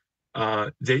sheep,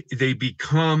 they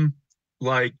become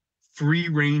like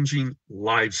free-ranging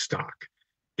livestock.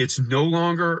 It's no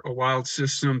longer a wild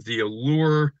system. The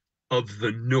allure of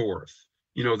the North,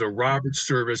 the Robert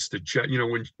Service,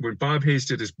 when Bob Hayes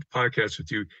did his podcast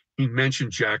with you, he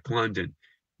mentioned Jack London.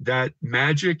 That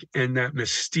magic and that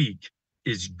mystique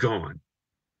is gone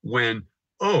when,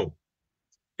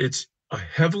 it's a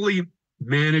heavily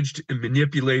managed and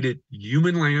manipulated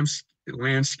human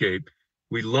landscape.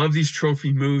 We love these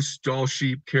trophy moose, Dall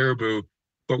sheep, caribou,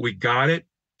 but we got it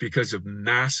because of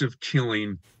massive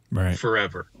killing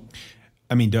forever.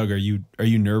 I mean, Doug, are you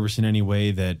nervous in any way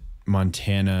that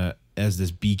Montana, as this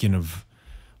beacon of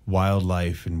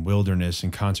wildlife and wilderness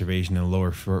and conservation in the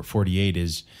lower 48,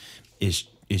 is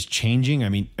changing? I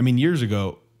mean, years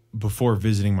ago, before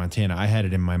visiting Montana, I had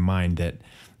it in my mind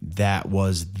that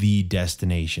was the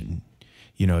destination,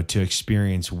 to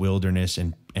experience wilderness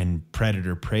and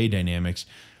predator-prey dynamics.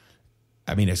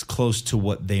 I mean, as close to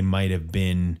what they might have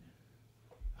been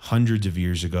hundreds of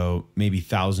years ago, maybe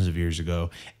thousands of years ago,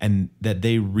 and that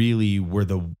they really were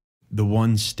the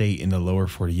one state in the lower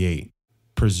 48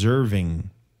 preserving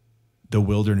the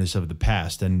wilderness of the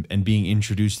past and being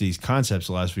introduced to these concepts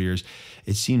the last few years.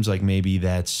 It seems like maybe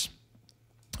that's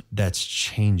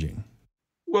changing.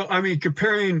 Well, I mean,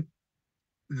 comparing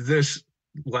this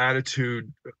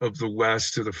latitude of the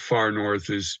West to the far North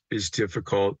is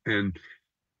difficult. And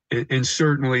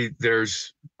certainly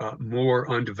there's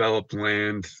more undeveloped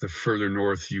land the further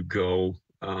north you go.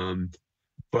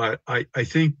 But I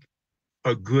think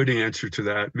a good answer to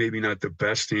that, maybe not the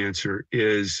best answer,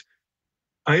 is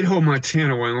Idaho,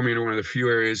 Montana, Wyoming are one of the few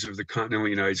areas of the continental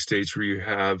United States where you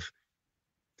have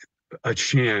a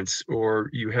chance, or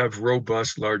you have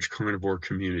robust large carnivore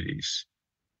communities.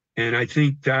 And I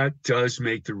think that does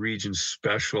make the region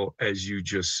special, as you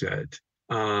just said.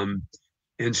 And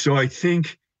so I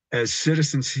think as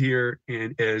citizens here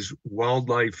and as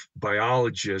wildlife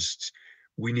biologists,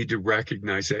 we need to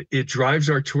recognize that it drives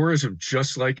our tourism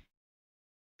just like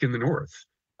in the North.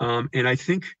 And I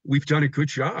think we've done a good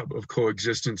job of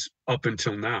coexistence up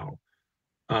until now.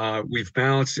 We've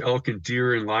balanced elk and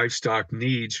deer and livestock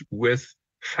needs with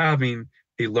having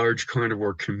a large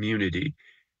carnivore community.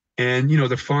 And,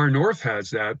 the far north has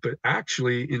that, but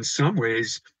actually in some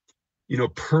ways,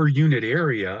 per unit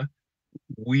area,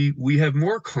 we have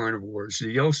more carnivores.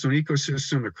 The Yellowstone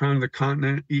ecosystem, the crown of the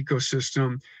continent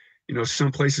ecosystem,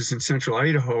 some places in central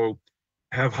Idaho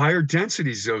have higher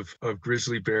densities of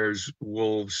grizzly bears,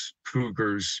 wolves,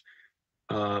 cougars,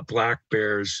 black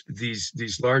bears,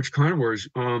 these large carnivores.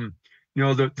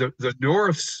 The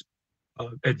North's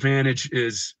advantage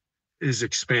is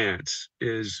expanse,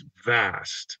 is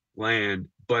vast land,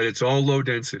 but it's all low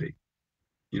density.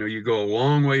 You go a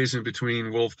long ways in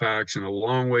between wolf packs and a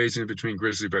long ways in between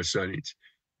grizzly bear sightings.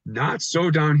 Not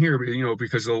so down here,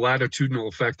 because the latitudinal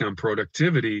effect on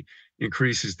productivity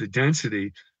increases the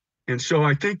density. And so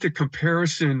I think the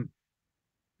comparison,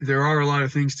 there are a lot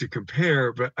of things to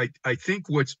compare, but I think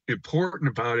what's important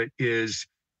about it is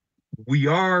we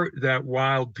are that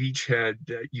wild beachhead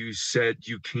that you said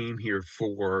you came here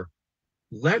for.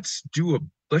 Let's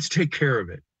take care of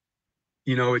it.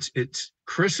 It's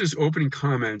Chris's opening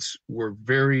comments were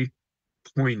very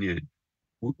poignant.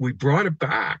 We brought it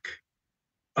back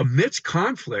amidst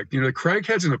conflict. The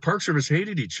Craigheads and the Park Service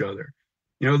hated each other.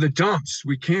 The dumps,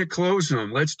 we can't close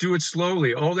them. Let's do it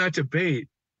slowly. All that debate.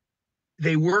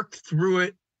 They worked through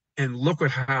it, and look what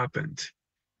happened.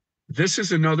 This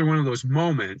is another one of those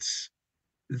moments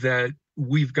that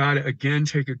we've got to, again,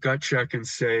 take a gut check and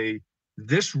say,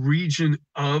 this region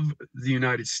of the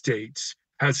United States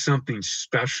has something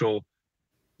special.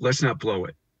 Let's not blow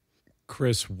it.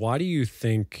 Chris, why do you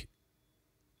think,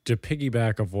 to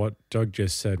piggyback of what Doug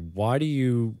just said, why do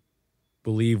you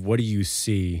believe, what do you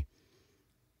see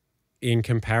in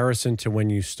comparison to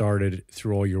when you started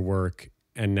through all your work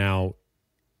and now,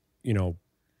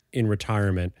 in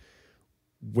retirement,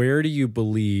 where do you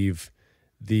believe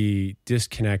the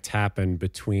disconnect happened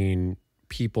between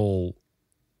people,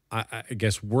 I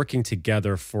guess, working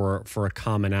together for a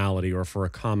commonality or for a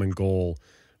common goal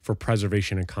for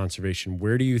preservation and conservation?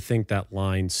 Where do you think that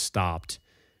line stopped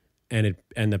and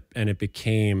it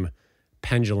became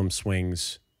pendulum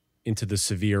swings into the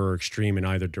severe or extreme in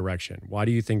either direction? Why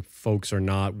do you think folks are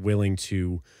not willing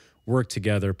to work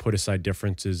together, put aside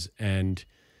differences, and,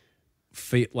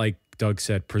 like Doug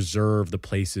said, preserve the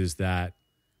places that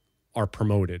are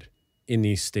promoted in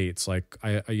these states, like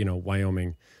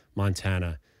Wyoming,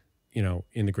 Montana,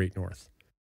 in the Great North?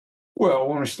 Well,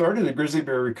 when we started the grizzly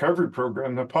bear recovery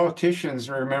program, the politicians,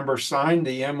 remember, signed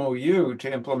the MOU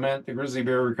to implement the grizzly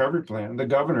bear recovery plan, the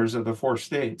governors of the 4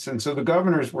 states. And so the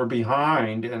governors were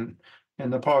behind, and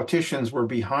the politicians were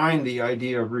behind the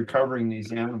idea of recovering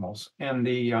these animals. And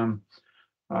the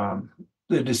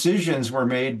decisions were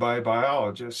made by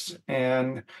biologists.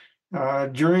 And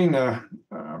during the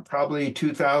probably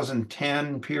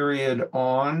 2010 period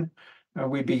on,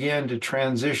 we began to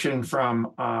transition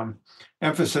from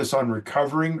emphasis on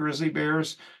recovering grizzly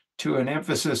bears to an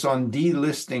emphasis on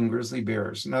delisting grizzly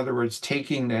bears. In other words,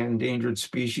 taking the Endangered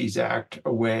Species Act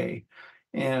away.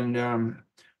 And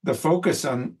the focus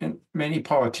on many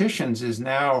politicians is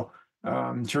now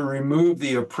to remove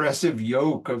the oppressive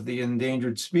yoke of the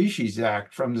Endangered Species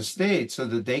Act from the state so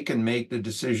that they can make the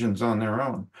decisions on their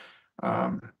own.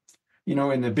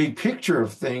 In the big picture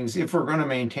of things, if we're going to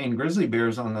maintain grizzly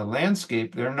bears on the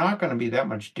landscape, they're not going to be that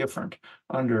much different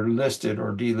under listed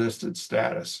or delisted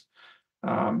status.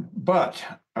 But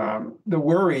the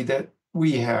worry that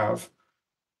we have,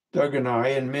 Doug and I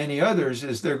and many others,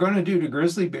 is they're going to do to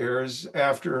grizzly bears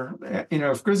after,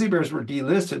 if grizzly bears were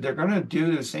delisted, they're going to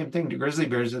do the same thing to grizzly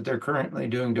bears that they're currently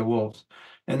doing to wolves.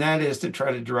 And that is to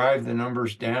try to drive the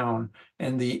numbers down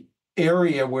and the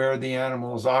area where the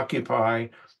animals occupy,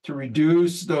 to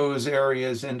reduce those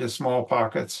areas into small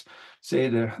pockets, say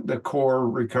the core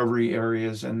recovery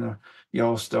areas in the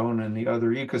Yellowstone and the other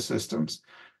ecosystems.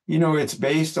 It's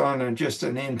based on just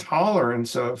an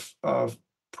intolerance of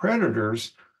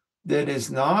predators that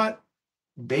is not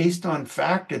based on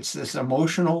fact. It's this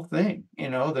emotional thing,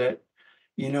 that,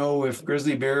 if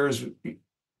grizzly bears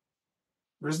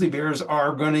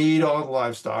are going to eat all the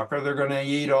livestock, or they're going to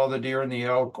eat all the deer and the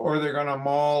elk, or they're going to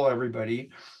maul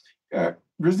everybody.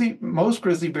 Most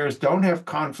grizzly bears don't have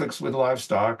conflicts with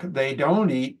livestock. They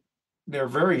don't eat. They're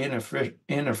very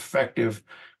ineffective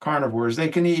carnivores. They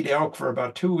can eat elk for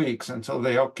about 2 weeks until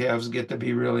the elk calves get to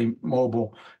be really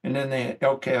mobile, and then the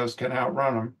elk calves can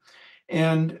outrun them.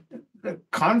 And the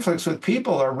conflicts with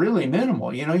people are really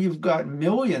minimal. You've got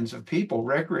millions of people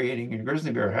recreating in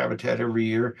grizzly bear habitat every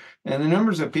year, and the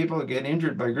numbers of people that get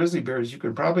injured by grizzly bears, you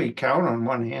could probably count on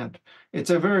one hand. It's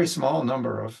a very small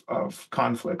number of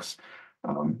conflicts.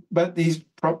 But these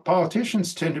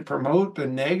politicians tend to promote the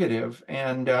negative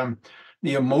and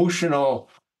the emotional,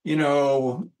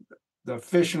 the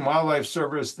Fish and Wildlife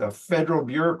Service, the federal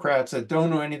bureaucrats that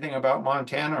don't know anything about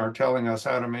Montana are telling us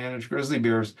how to manage grizzly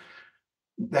bears.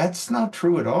 That's not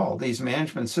true at all. These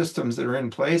management systems that are in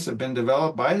place have been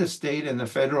developed by the state and the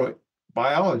federal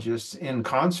biologists in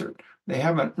concert. They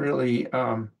haven't really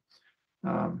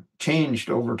changed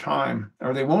over time,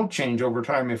 or they won't change over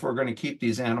time if we're going to keep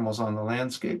these animals on the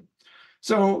landscape.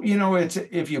 So, it's,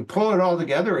 if you pull it all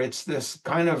together, it's this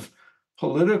kind of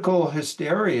political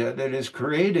hysteria that is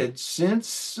created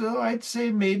since, I'd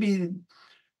say maybe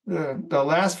the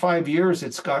last 5 years.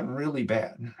 It's gotten really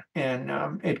bad.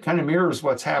 And it kind of mirrors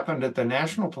what's happened at the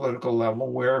national political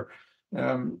level, where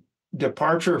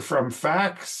departure from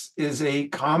facts is a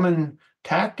common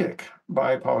tactic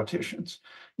by politicians,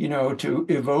 to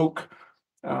evoke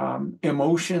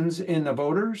emotions in the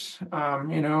voters. We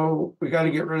got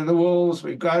to get rid of the wolves.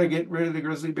 We've got to get rid of the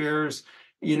grizzly bears,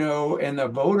 and the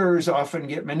voters often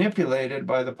get manipulated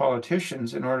by the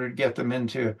politicians in order to get them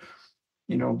into,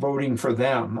 voting for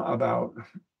them about,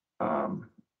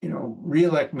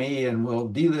 reelect me and we'll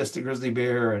delist the grizzly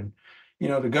bear. And,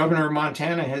 the governor of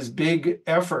Montana, his big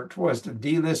effort was to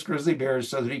delist grizzly bears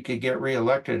so that he could get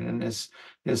reelected in his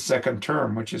second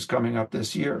term, which is coming up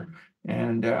this year.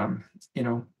 And,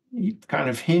 he kind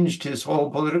of hinged his whole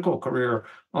political career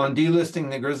on delisting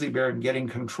the grizzly bear and getting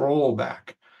control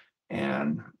back.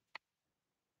 And,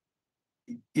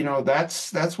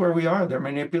 that's where we are. They're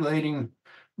manipulating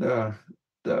the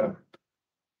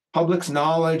public's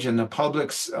knowledge and the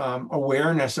public's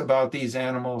awareness about these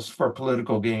animals for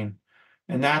political gain.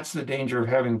 And that's the danger of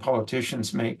having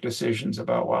politicians make decisions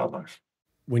about wildlife.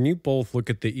 When you both look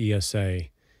at the ESA,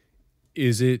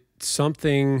 is it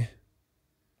something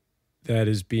that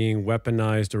is being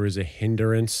weaponized or is a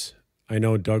hindrance? I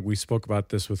know, Doug, we spoke about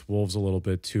this with wolves a little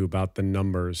bit too, about the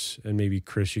numbers. And maybe,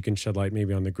 Chris, you can shed light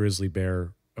maybe on the grizzly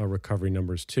bear recovery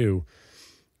numbers too.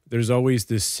 There's always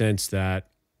this sense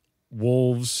that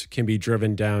wolves can be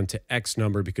driven down to X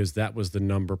number because that was the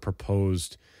number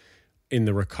proposed in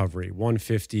the recovery,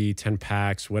 150, 10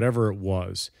 packs, whatever it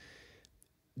was.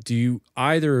 Do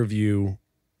either of you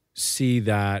see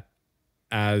that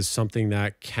as something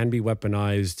that can be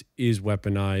weaponized, is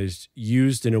weaponized,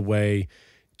 used in a way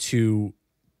to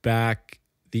back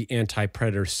the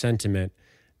anti-predator sentiment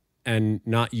and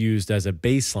not used as a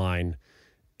baseline?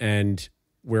 And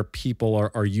where people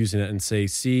are using it and say,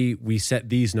 see, we set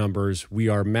these numbers, we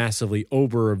are massively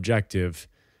over objective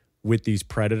with these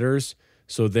predators,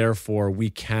 so therefore we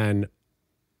can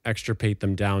extirpate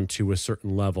them down to a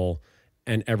certain level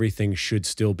and everything should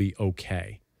still be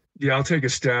okay? Yeah, I'll take a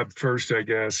stab first, I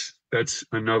guess. That's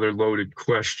another loaded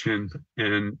question,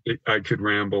 and I could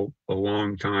ramble a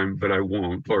long time, but I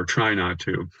won't, or try not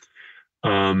to.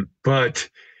 But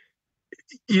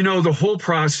the whole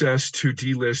process to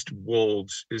delist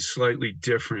wolves is slightly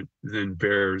different than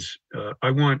bears.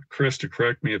 I want Chris to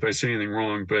correct me if I say anything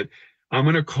wrong, but I'm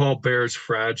going to call bears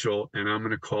fragile and I'm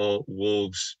going to call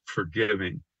wolves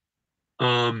forgiving.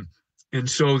 And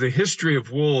so the history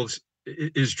of wolves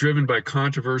is driven by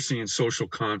controversy and social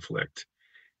conflict.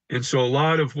 And so a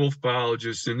lot of wolf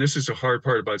biologists, and this is a hard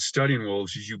part about studying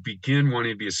wolves, is you begin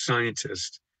wanting to be a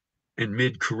scientist, and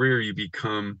mid-career you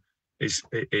become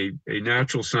a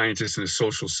natural scientist and a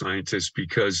social scientist,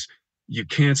 because you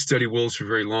can't study wolves for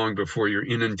very long before you're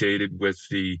inundated with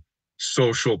the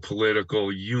social,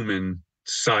 political, human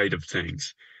side of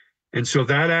things. And so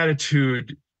that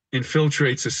attitude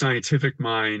infiltrates the scientific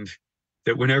mind,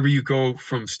 that whenever you go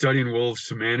from studying wolves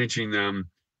to managing them,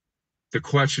 the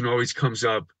question always comes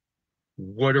up,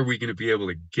 what are we going to be able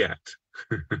to get?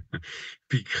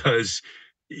 Because,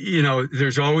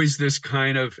 there's always this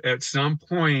kind of, at some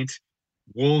point,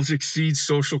 wolves exceed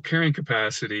social carrying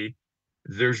capacity.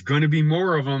 There's going to be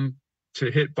more of them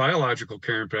to hit biological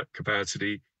carrying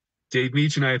capacity. Dave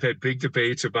Meach and I have had big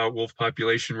debates about wolf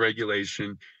population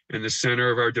regulation, and the center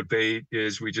of our debate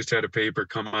is, we just had a paper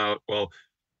come out,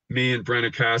 me and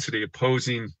Brenna Cassidy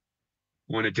opposing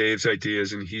one of Dave's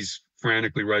ideas, and he's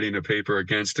frantically writing a paper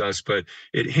against us, but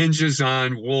it hinges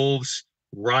on wolves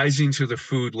rising to the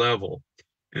food level.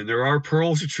 And there are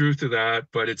pearls of truth to that,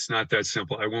 but it's not that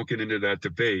simple. I won't get into that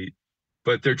debate,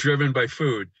 but they're driven by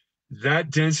food. That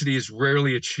density is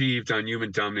rarely achieved on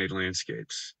human-dominated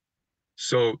landscapes.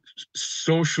 So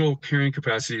social carrying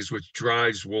capacity is what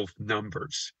drives wolf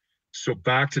numbers. So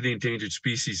back to the Endangered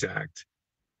Species Act.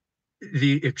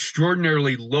 The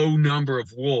extraordinarily low number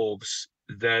of wolves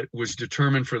that was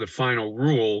determined for the final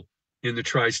rule in the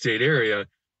tri-state area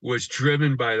was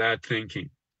driven by that thinking.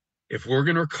 If we're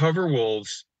going to recover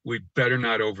wolves, we better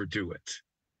not overdo it,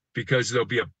 because there'll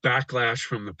be a backlash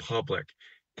from the public.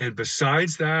 And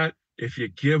besides that, if you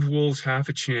give wolves half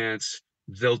a chance,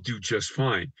 they'll do just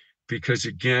fine. Because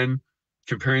again,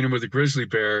 comparing them with a grizzly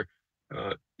bear,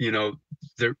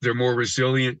 they're more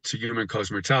resilient to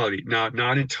human-caused mortality. Now,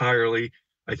 not entirely.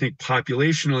 I think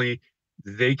populationally,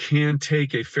 they can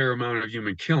take a fair amount of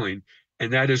human killing,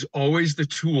 and that is always the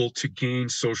tool to gain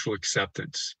social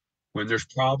acceptance. When there's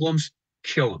problems,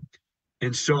 kill them.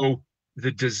 And so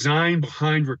the design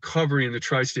behind recovery in the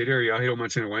tri-state area, Idaho,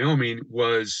 Montana, Wyoming,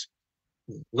 was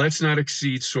let's not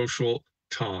exceed social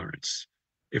tolerance.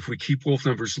 If we keep wolf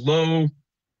numbers low,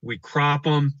 we crop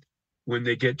them. When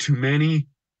they get too many,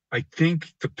 I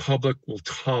think the public will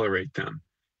tolerate them.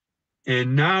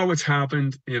 And now what's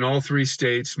happened in all three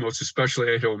states, most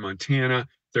especially Idaho and Montana,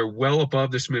 they're well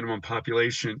above this minimum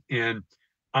population. And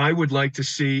I would like to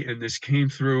see, and this came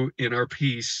through in our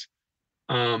piece,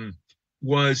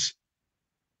 was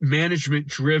management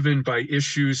driven by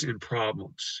issues and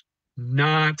problems,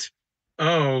 not,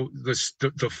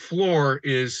 the floor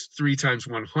is 3 times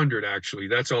 100, actually.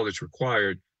 That's all that's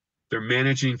required. They're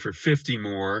managing for 50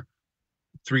 more,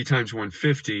 3 times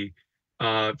 150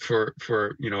 for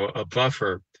a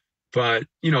buffer. But,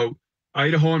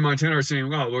 Idaho and Montana are saying,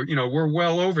 well, we're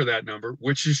well over that number,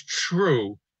 which is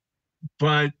true.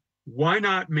 But why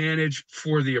not manage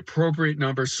for the appropriate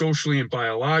number socially and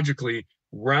biologically,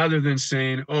 rather than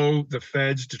saying, the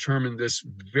feds determined this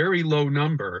very low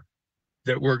number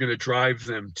that we're going to drive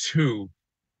them to?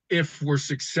 If we're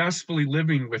successfully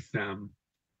living with them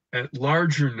at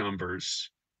larger numbers,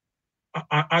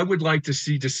 I would like to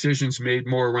see decisions made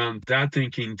more around that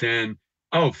thinking than,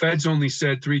 feds only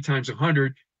said 3 times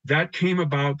 100. That came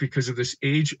about because of this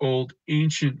age-old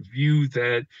ancient view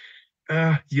that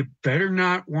you better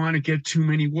not want to get too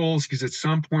many wolves, because at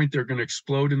some point they're going to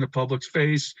explode in the public's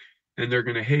face and they're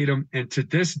going to hate them. And to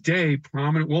this day,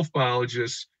 prominent wolf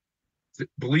biologists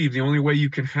believe the only way you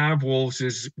can have wolves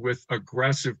is with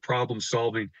aggressive problem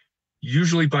solving,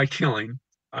 usually by killing.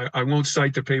 I won't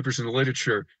cite the papers in the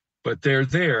literature, but they're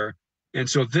there. And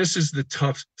so this is the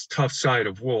tough side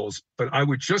of wolves. But I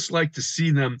would just like to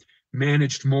see them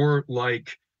managed more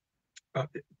like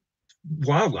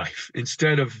wildlife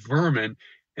instead of vermin.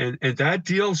 And that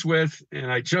deals with, and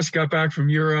I just got back from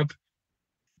Europe,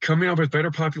 coming up with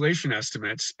better population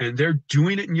estimates, and they're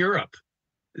doing it in Europe.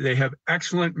 They have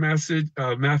excellent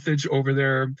methods over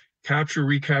there. capture,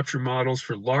 recapture models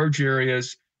for large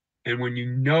areas. And when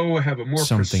you have a more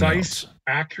precise,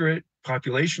 accurate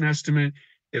population estimate,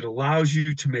 it allows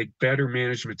you to make better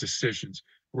management decisions.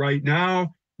 Right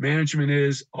now, management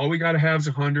is all we got to have is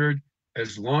 100.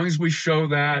 As long as we show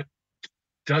that,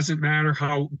 doesn't matter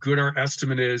how good our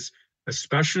estimate is,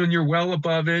 especially when you're well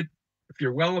above it. If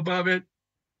you're well above it,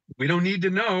 we don't need to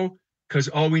know because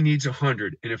all we need is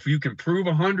 100. And if you can prove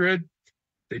 100,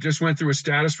 they just went through a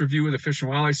status review with the Fish and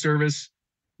Wildlife Service.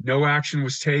 No action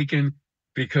was taken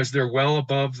because they're well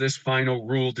above this final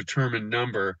rule determined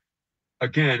number.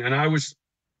 Again, and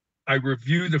I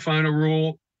reviewed the final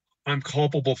rule. I'm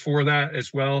culpable for that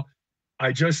as well.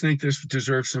 I just think this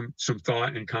deserves some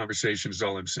thought and conversation is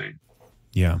all I'm saying.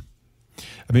 Yeah.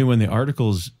 I mean, when the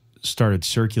articles started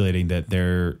circulating that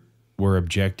there were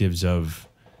objectives of,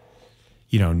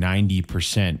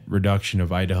 90% reduction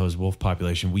of Idaho's wolf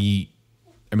population, we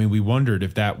wondered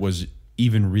if that was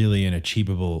even really an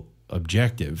achievable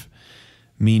objective,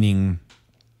 meaning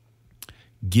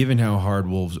given how hard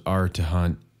wolves are to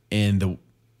hunt and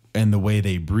the way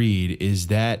they breed, is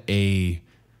that a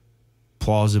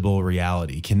plausible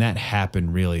reality? Can that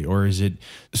happen really? Or is it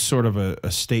sort of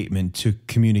a statement to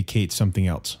communicate something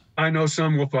else? I know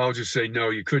some wolfologists say, no,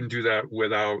 you couldn't do that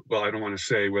without, well, I don't want to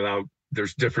say without,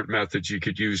 there's different methods you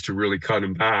could use to really cut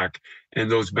them back.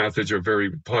 And those methods are very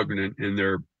repugnant in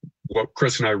what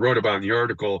Chris and I wrote about in the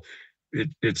article.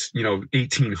 It's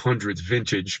 1800s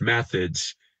vintage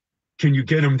methods. Can you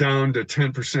get them down to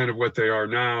 10% of what they are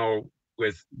now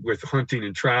with hunting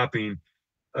and trapping?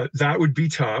 That would be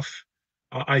tough.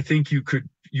 I think you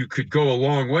could go a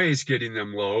long ways getting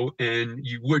them low, and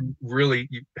you wouldn't really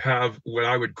have what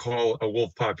I would call a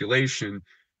wolf population.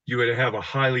 You would have a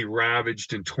highly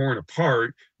ravaged and torn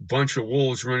apart bunch of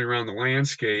wolves running around the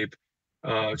landscape,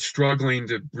 struggling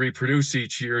to reproduce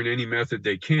each year in any method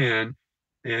they can.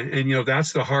 And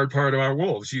that's the hard part about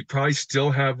wolves. You'd probably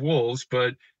still have wolves,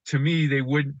 but to me, they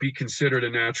wouldn't be considered a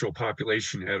natural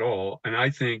population at all. And I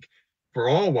think for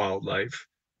all wildlife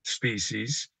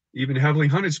species, even heavily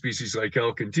hunted species like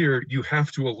elk and deer, you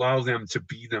have to allow them to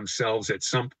be themselves at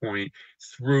some point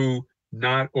through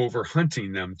not over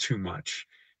hunting them too much.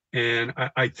 And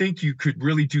I think you could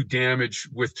really do damage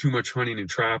with too much hunting and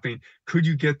trapping. Could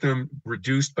you get them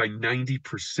reduced by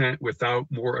 90% without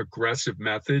more aggressive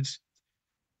methods?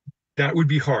 That would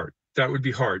be hard.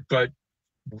 But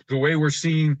the way we're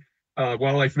seeing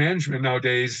wildlife management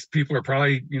nowadays, people are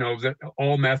probably, that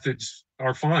all methods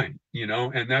are fine,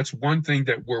 and that's one thing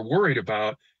that we're worried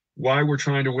about. Why we're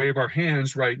trying to wave our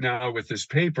hands right now with this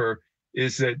paper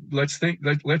is that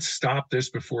let's stop this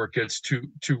before it gets too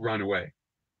run away.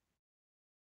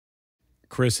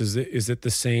 Chris, is it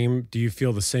the same? Do you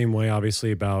feel the same way,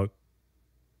 obviously, about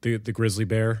the grizzly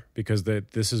bear? Because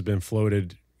this has been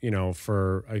floated,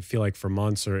 for, I feel like for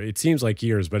months, or it seems like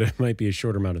years, but it might be a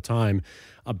shorter amount of time,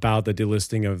 about the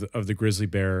delisting of the grizzly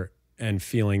bear, and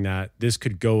feeling that this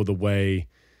could go the way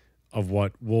of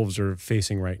what wolves are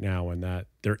facing right now, and that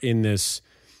they're in this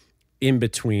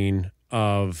in-between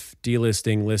of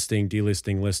delisting, listing,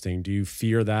 delisting, listing. Do you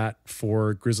fear that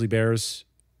for grizzly bears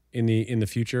in the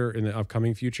future, in the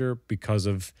upcoming future, because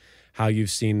of how you've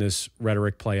seen this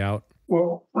rhetoric play out?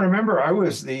 Well, remember, I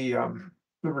was the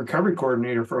recovery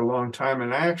coordinator for a long time,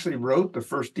 and I actually wrote the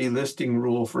first delisting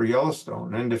rule for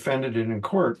Yellowstone and defended it in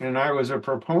court. And I was a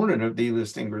proponent of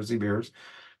delisting grizzly bears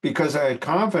because I had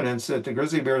confidence that the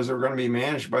grizzly bears were going to be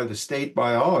managed by the state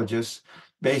biologists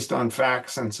based on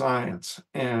facts and science.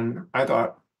 And I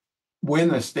thought, when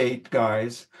the state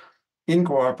guys, in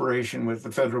cooperation with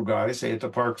the federal guys, say at the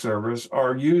Park Service,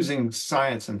 are using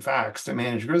science and facts to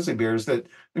manage grizzly bears, that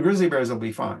the grizzly bears will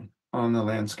be fine on the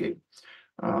landscape.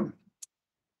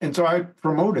 And so I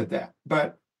promoted that.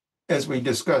 But as we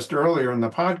discussed earlier in the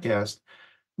podcast,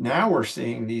 now we're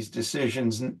seeing these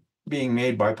decisions being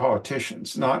made by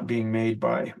politicians, not being made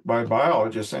by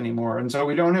biologists anymore. And so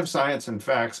we don't have science and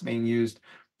facts being used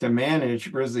to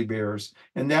manage grizzly bears.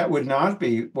 And that would not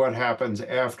be what happens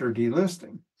after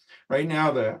delisting. Right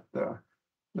now, the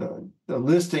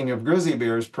listing of grizzly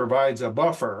bears provides a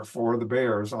buffer for the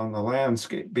bears on the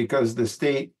landscape because the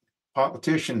state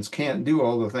politicians can't do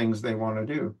all the things they want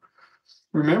to do.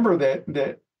 Remember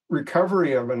that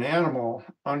recovery of an animal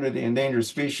under the Endangered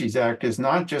Species Act is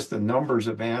not just the numbers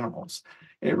of animals.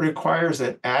 It requires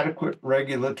that adequate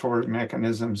regulatory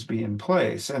mechanisms be in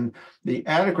place. And the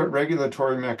adequate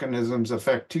regulatory mechanisms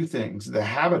affect two things: the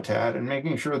habitat, and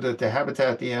making sure that the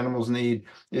habitat the animals need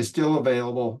is still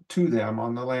available to them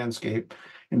on the landscape.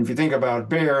 And if you think about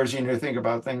bears, think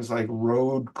about things like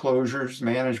road closures,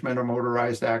 management of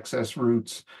motorized access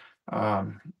routes,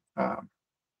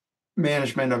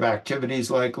 management of activities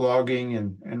like logging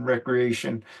and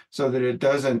recreation, so that it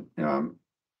doesn't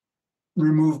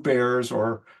remove bears,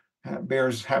 or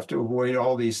bears have to avoid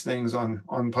all these things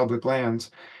on public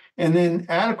lands. And then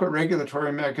adequate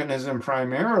regulatory mechanism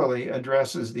primarily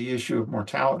addresses the issue of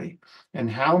mortality and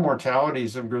how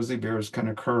mortalities of grizzly bears can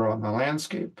occur on the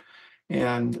landscape.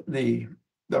 And the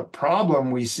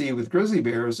problem we see with grizzly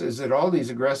bears is that all these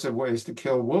aggressive ways to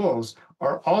kill wolves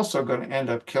are also going to end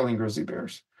up killing grizzly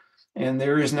bears. And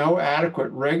there is no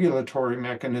adequate regulatory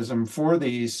mechanism for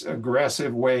these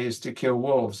aggressive ways to kill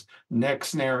wolves, neck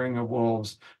snaring of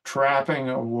wolves, trapping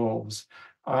of wolves.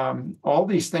 All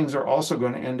these things are also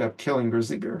going to end up killing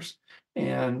grizzly bears.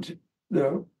 And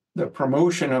the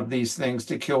promotion of these things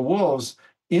to kill wolves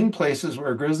in places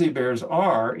where grizzly bears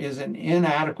are is an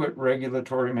inadequate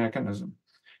regulatory mechanism.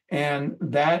 And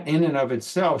that in and of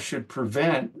itself should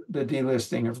prevent the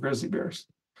delisting of grizzly bears.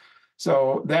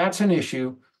 So that's an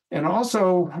issue. And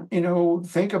also,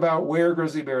 think about where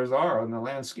grizzly bears are on the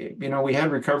landscape. We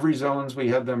had recovery zones. We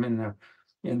have them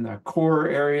in the core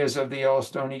areas of the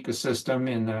Yellowstone ecosystem,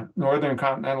 in the northern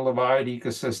continental divide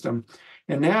ecosystem.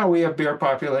 And now we have bear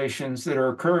populations that are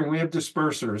occurring. We have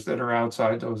dispersers that are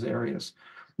outside those areas.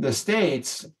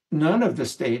 None of the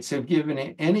states have given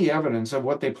any evidence of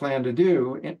what they plan to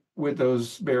do with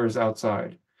those bears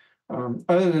outside.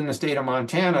 Other than the state of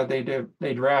Montana,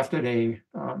 they drafted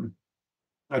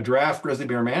a draft grizzly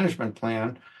bear management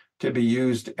plan to be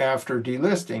used after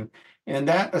delisting. And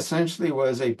that essentially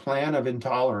was a plan of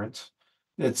intolerance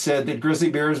that said that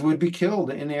grizzly bears would be killed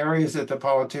in areas that the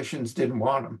politicians didn't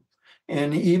want them.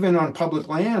 And even on public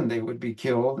land, they would be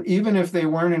killed. Even if they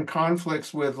weren't in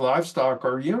conflicts with livestock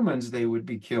or humans, they would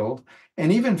be killed.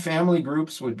 And even family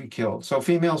groups would be killed. So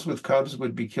females with cubs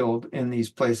would be killed in these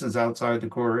places outside the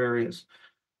core areas.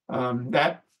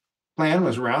 That plan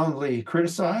was roundly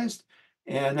criticized.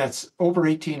 And that's over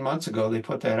 18 months ago they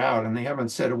put that out, and they haven't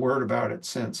said a word about it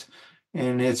since.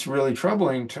 And it's really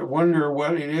troubling to wonder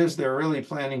what it is they're really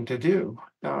planning to do.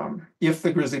 If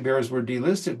the grizzly bears were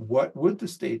delisted, what would the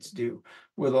states do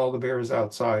with all the bears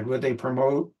outside? Would they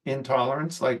promote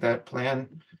intolerance like that plan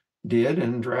did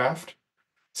in draft?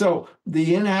 So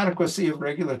the inadequacy of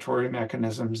regulatory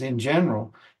mechanisms in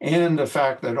general, and the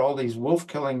fact that all these wolf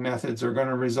killing methods are going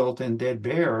to result in dead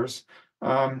bears,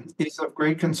 is of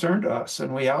great concern to us,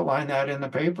 and we outline that in the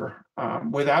paper.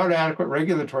 Without adequate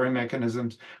regulatory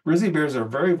mechanisms, grizzly bears are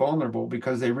very vulnerable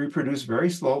because they reproduce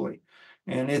very slowly.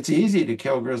 And it's easy to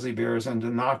kill grizzly bears and to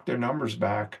knock their numbers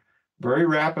back very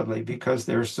rapidly because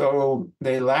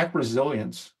they lack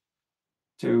resilience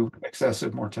to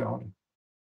excessive mortality.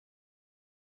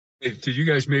 Hey, you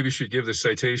guys maybe should give the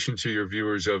citation to your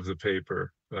viewers of the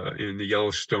paper in the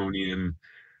Yellowstonian.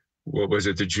 What was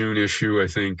it, the June issue? I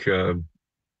think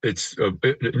it's a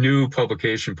new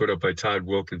publication put up by Todd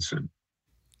Wilkinson.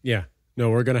 Yeah. No,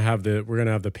 we're gonna have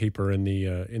the paper in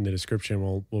the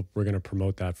description. We're gonna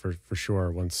promote that for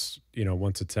sure once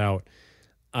it's out.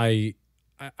 I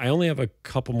only have a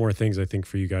couple more things I think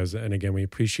for you guys, and again, we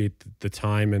appreciate the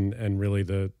time and really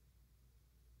the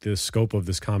scope of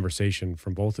this conversation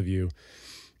from both of you.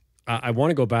 I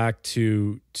want to go back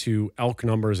to elk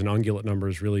numbers and ungulate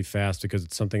numbers really fast because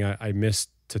it's something I missed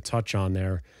to touch on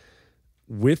there.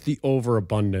 With the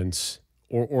overabundance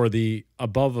or the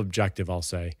above objective, I'll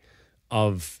say,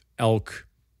 of elk,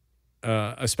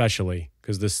 especially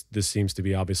because this seems to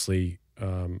be obviously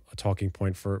a talking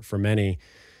point for many.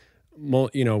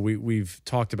 We've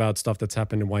talked about stuff that's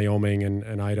happened in Wyoming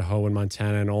and Idaho and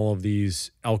Montana, and all of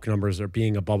these elk numbers are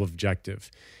being above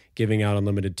objective, giving out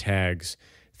unlimited tags.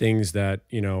 Things that,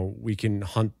 we can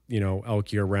hunt,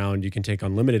 elk year round. You can take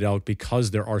unlimited elk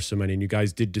because there are so many. And you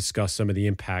guys did discuss some of the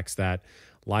impacts that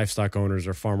livestock owners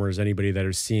or farmers, anybody that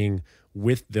are seeing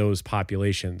with those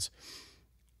populations.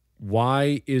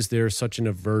 Why is there such an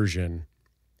aversion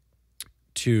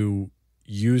to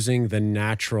using the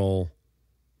natural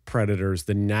predators,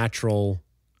 the natural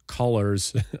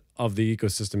colors of the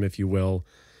ecosystem, if you will,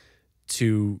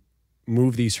 to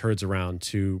move these herds around,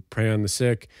 to prey on the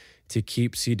sick, to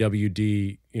keep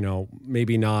CWD,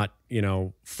 maybe not,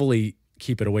 fully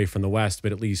keep it away from the West,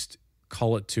 but at least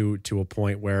cull it to a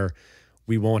point where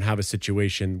we won't have a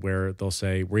situation where they'll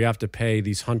say, we have to pay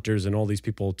these hunters and all these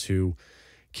people to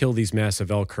kill these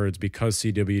massive elk herds because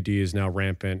CWD is now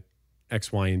rampant,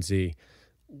 X, Y, and Z.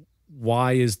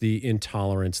 Why is the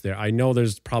intolerance there? I know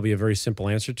there's probably a very simple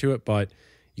answer to it, but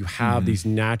you have these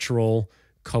natural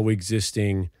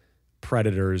coexisting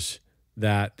predators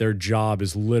that their job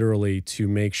is literally to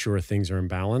make sure things are in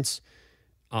balance.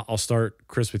 I'll start,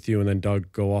 Chris, with you, and then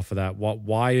Doug, go off of that.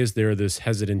 Why is there this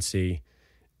hesitancy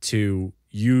to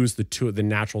use the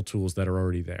natural tools that are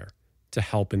already there? to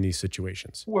help in these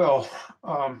situations? Well,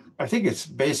 I think it's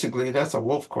basically, that's a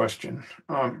wolf question,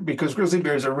 because grizzly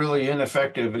bears are really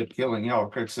ineffective at killing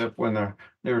elk, except when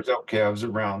there's elk calves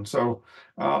around. So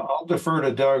I'll defer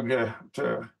to Doug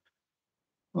to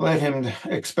let him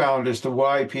expound as to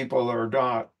why people are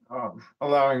not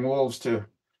allowing wolves to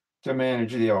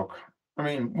manage the elk. I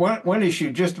mean, one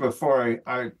issue just before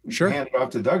I Sure. hand it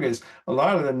off to Doug is a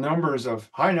lot of the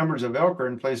high numbers of elk are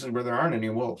in places where there aren't any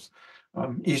wolves.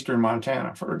 Eastern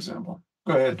Montana, for example.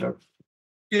 Go ahead, Doug.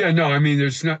 Yeah, no, I mean,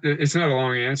 it's not a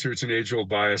long answer. It's an age-old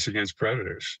bias against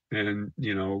predators. And,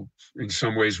 in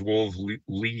some ways, wolves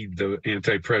lead the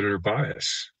anti-predator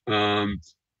bias.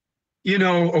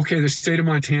 Okay, the state of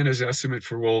Montana's estimate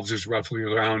for wolves is roughly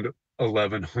around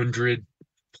 1,100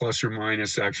 plus or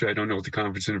minus. Actually, I don't know what the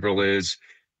confidence interval is.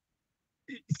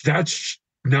 That's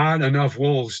not enough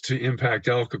wolves to impact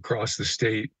elk across the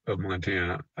state of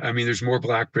Montana. I mean, there's more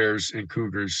black bears and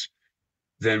cougars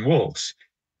than wolves.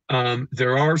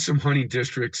 There are some hunting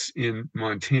districts in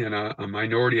Montana, a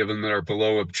minority of them that are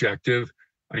below objective.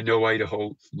 I know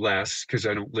Idaho less because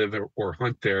I don't live or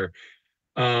hunt there.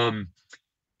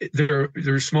 They're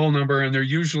a small number, and they're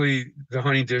usually the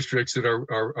hunting districts that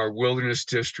are wilderness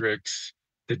districts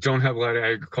that don't have a lot of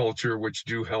agriculture, which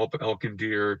do help elk and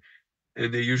deer.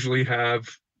 And they usually have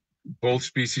both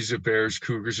species of bears,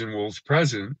 cougars, and wolves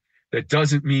present. That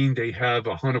doesn't mean they have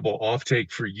a huntable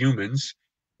offtake for humans.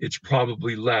 It's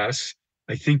probably less.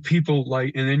 I think people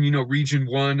like, and then, region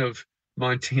 1 of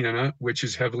Montana, which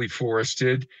is heavily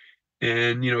forested,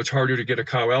 and, it's harder to get a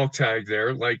cow elk tag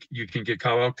there, like you can get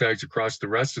cow elk tags across the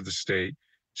rest of the state.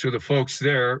 So the folks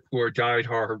there who are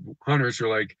diehard hunters are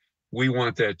like, we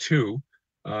want that too,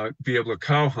 be able to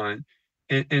cow hunt.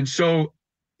 And so,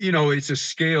 it's a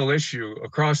scale issue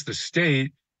across the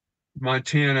state.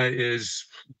 Montana is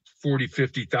 40,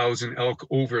 50,000 elk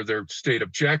over their state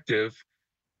objective.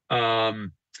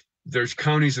 There's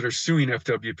counties that are suing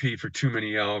FWP for too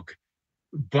many elk.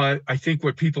 But I think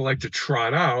what people like to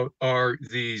trot out are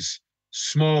these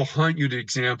small hunt unit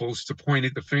examples to point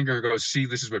at the finger and go, see,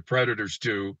 this is what predators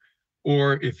do.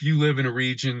 Or if you live in a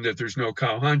region that there's no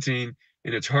cow hunting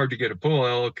and it's hard to get a bull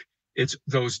elk, it's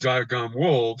those doggone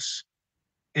wolves.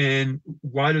 And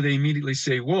why do they immediately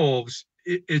say wolves?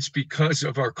 It's because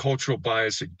of our cultural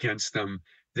bias against them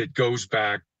that goes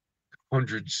back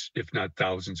hundreds, if not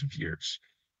thousands of years.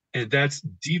 And that's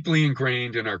deeply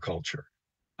ingrained in our culture.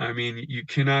 I mean, you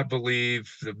cannot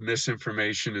believe the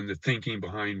misinformation and the thinking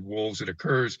behind wolves that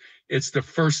occurs. It's the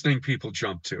first thing people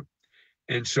jump to.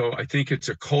 And so I think it's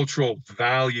a cultural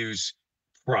values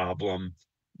problem,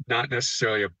 not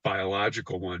necessarily a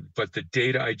biological one, but the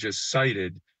data I just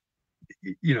cited,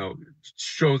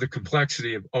 show the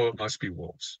complexity of, it must be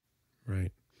wolves.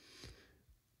 Right.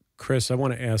 Chris, I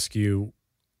want to ask you,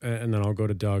 and then I'll go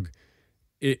to Doug.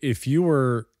 If you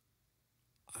were,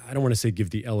 I don't want to say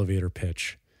give the elevator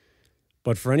pitch,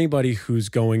 but for anybody who's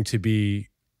going to be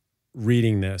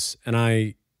reading this, and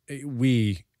I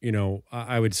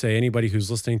would say anybody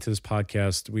who's listening to this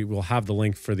podcast, we will have the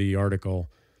link for the article.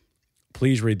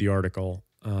 Please read the article.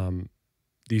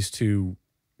 These two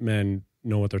men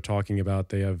know what they're talking about.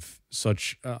 They have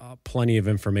such plenty of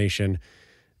information,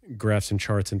 graphs and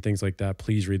charts and things like that.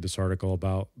 Please read this article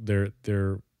about their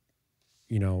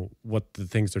what the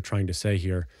things they're trying to say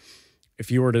here.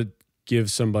 If you were to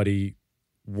give somebody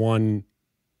one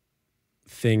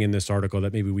thing in this article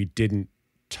that maybe we didn't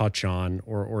touch on,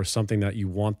 or something that you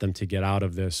want them to get out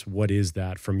of this, what is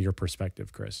that from your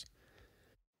perspective, Chris?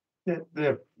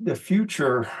 The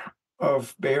future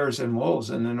of bears and wolves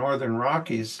in the Northern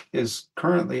Rockies is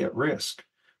currently at risk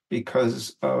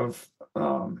because of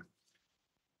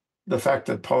the fact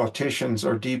that politicians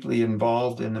are deeply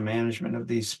involved in the management of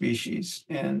these species,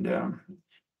 and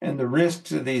the risk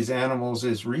to these animals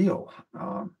is real.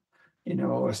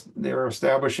 They're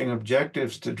establishing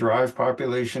objectives to drive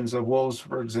populations of wolves,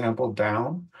 for example,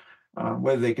 down.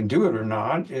 Whether they can do it or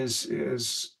not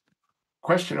is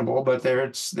questionable, but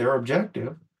it's their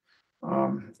objective.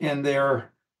 And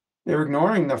they're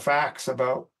ignoring the facts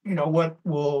about what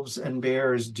wolves and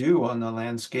bears do on the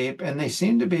landscape, and they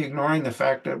seem to be ignoring the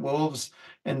fact that wolves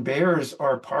and bears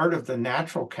are part of the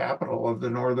natural capital of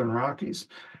the Northern Rockies.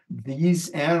 These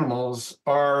animals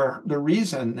are the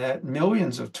reason that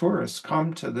millions of tourists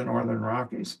come to the Northern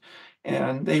Rockies,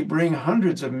 and they bring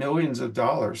hundreds of millions of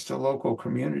dollars to local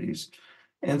communities.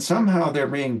 And somehow they're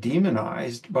being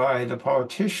demonized by the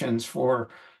politicians for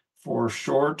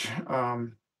short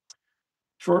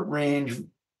range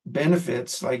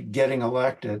benefits like getting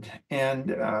elected, and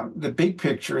the big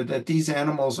picture that these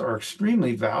animals are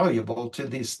extremely valuable to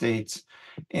these states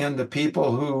and the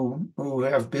people who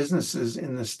have businesses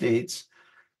in the states.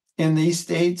 In these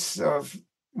states of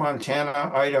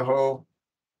Montana, Idaho,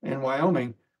 and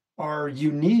Wyoming are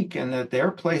unique in that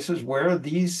they're places where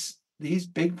these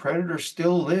big predators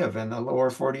still live in the lower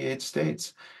 48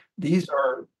 states. These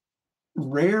are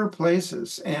rare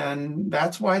places, and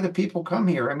that's why the people come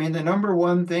here. I mean, the number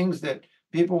one things that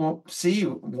people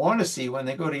want to see when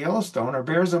they go to Yellowstone are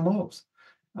bears and wolves.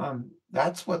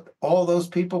 That's what all those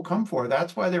people come for.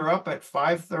 That's why they're up at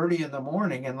 5:30 in the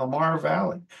morning in Lamar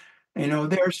Valley.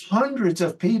 There's hundreds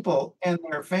of people and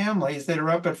their families that are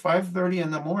up at 5:30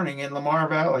 in the morning in Lamar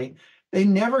Valley. They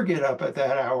never get up at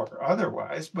that hour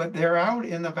otherwise, but they're out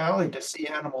in the valley to see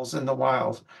animals in the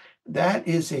wild. That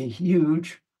is a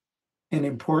huge and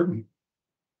important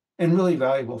and really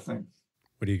valuable thing.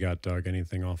 What do you got, Doug?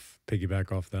 Anything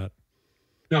piggyback off that?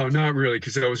 No, not really,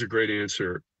 because that was a great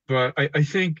answer. But I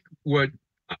think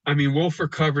wolf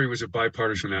recovery was a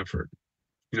bipartisan effort.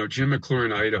 Jim McClure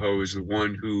in Idaho is the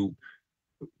one who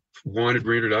wanted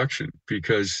reintroduction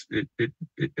because it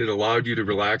allowed you to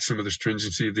relax some of the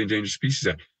stringency of the Endangered Species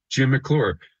Act. Jim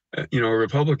McClure, a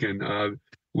Republican,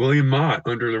 William Mott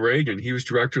under the Reagan, he was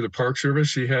director of the Park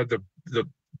Service. He had the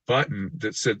button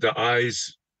that said the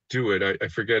eyes do it. I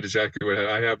forget exactly what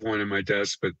I have one in my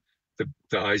desk, but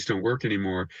the eyes don't work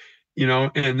anymore.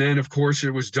 And then of course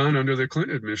it was done under the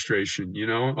Clinton administration.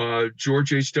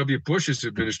 George H.W. Bush's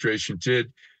administration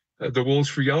did the wolves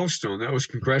for Yellowstone. That was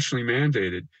congressionally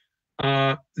mandated.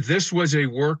 This was a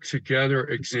work together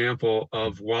example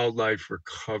of wildlife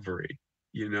recovery,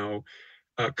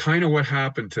 kind of what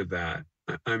happened to that.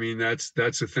 I mean, that's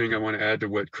the thing I want to add to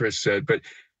what Chris said. But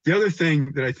the other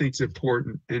thing that I think is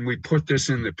important, and we put this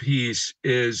in the piece,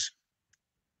 is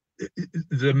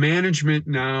the management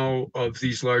now of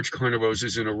these large carnivores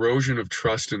is an erosion of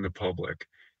trust in the public.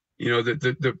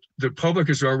 The public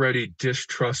is already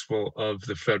distrustful of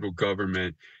the federal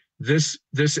government. This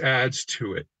adds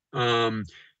to it.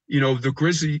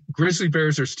 The grizzly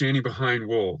bears are standing behind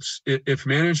wolves. If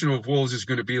management of wolves is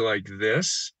going to be like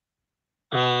this,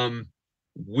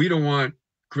 we don't want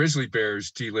grizzly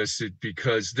bears delisted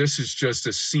because this is just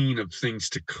a scene of things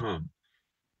to come.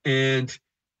 And,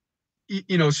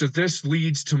 so this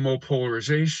leads to more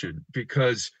polarization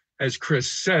because, as Chris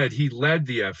said, he led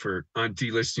the effort on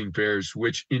delisting bears,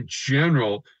 which in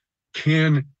general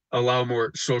can allow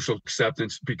more social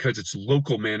acceptance because it's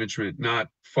local management, not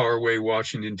far away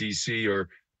Washington, D.C. or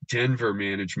Denver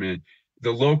management.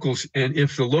 The locals, and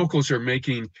if the locals are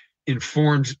making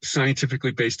informed,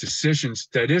 scientifically based decisions,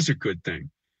 that is a good thing.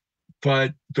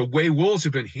 But the way wolves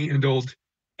have been handled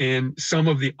and some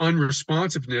of the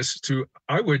unresponsiveness to,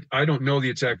 I don't know the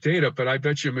exact data, but I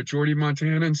bet you a majority of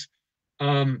Montanans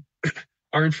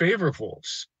are in favor of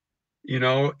wolves,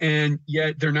 and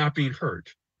yet they're not being heard.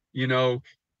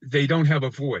 They don't have a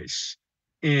voice.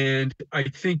 And I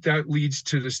think that leads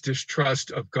to this distrust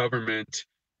of government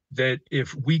that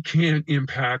if we can't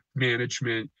impact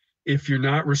management, if you're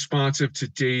not responsive to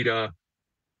data,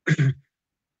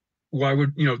 why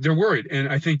would, they're worried. And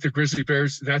I think the grizzly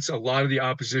bears, that's a lot of the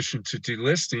opposition to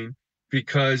delisting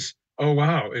because, oh,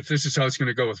 wow, if this is how it's going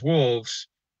to go with wolves,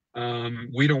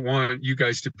 we don't want you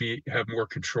guys to have more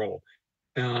control.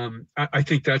 I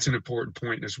think that's an important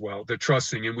point as well, the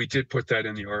trusting, and we did put that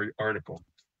in the article.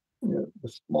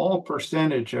 The small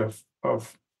percentage of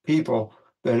people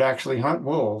that actually hunt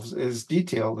wolves is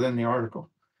detailed in the article.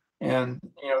 And,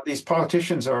 these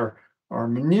politicians are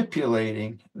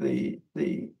manipulating the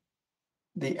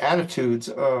attitudes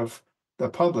of the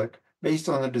public based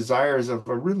on the desires of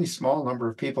a really small number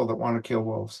of people that want to kill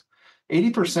wolves.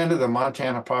 80% of the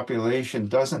Montana population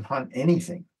doesn't hunt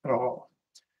anything at all.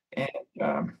 And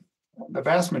the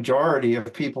vast majority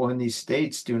of people in these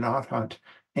states do not hunt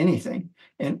anything.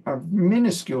 And a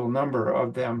minuscule number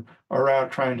of them are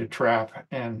out trying to trap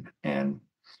and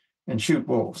shoot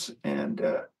wolves. And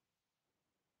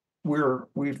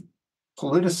we've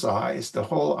politicized the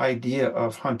whole idea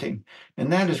of hunting.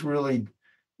 And that is really,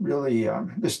 really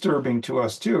disturbing to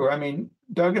us too. I mean,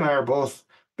 Doug and I are both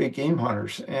big game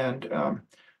hunters, and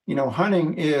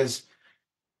hunting is,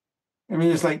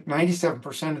 it's like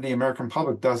 97% of the American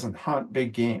public doesn't hunt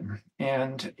big game.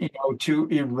 And, to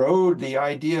erode the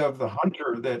idea of the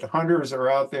hunter, that hunters are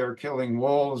out there killing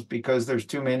wolves because there's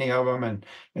too many of them,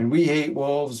 and we hate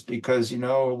wolves because,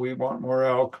 we want more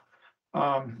elk.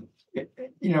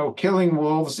 Killing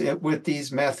wolves with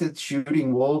these methods,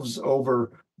 shooting wolves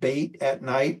over bait at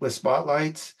night with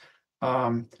spotlights,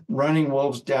 running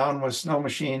wolves down with snow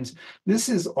machines. This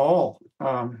is all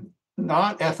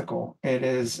not ethical. It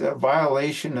is a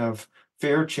violation of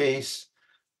fair chase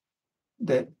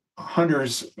that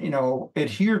hunters,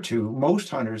 adhere to, most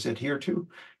hunters adhere to.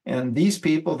 And these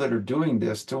people that are doing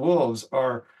this to wolves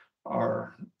are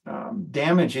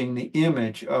damaging the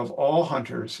image of all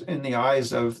hunters in the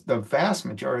eyes of the vast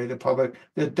majority of the public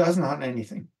that doesn't hunt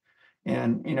anything.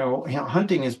 And,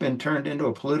 hunting has been turned into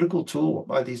a political tool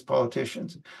by these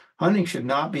politicians. Hunting should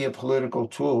not be a political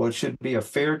tool. It should be a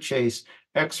fair chase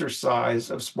exercise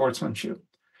of sportsmanship.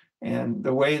 And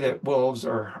the way that wolves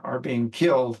are being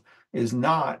killed is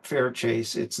not fair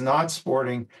chase. It's not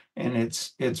sporting, and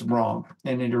it's wrong.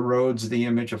 And it erodes the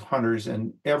image of hunters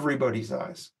in everybody's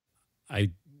eyes.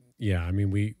 We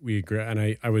agree.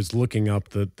 And I was looking up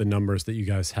the numbers that you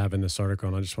guys have in this article,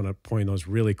 and I just want to point those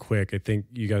really quick. I think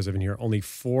you guys have in here, only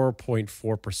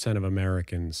 4.4% of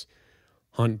Americans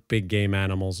hunt big game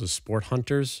animals as sport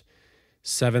hunters.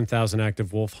 7,000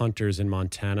 active wolf hunters in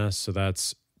Montana. So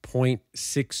that's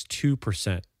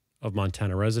 0.62% of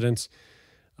Montana residents.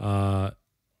 The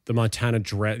Montana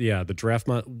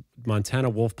Montana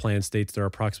Wolf Plan states there are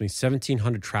approximately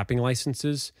 1,700 trapping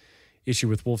licenses issued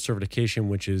with wolf certification,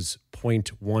 which is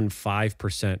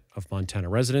 0.15% of Montana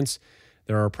residents.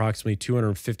 There are approximately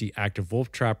 250 active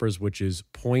wolf trappers, which is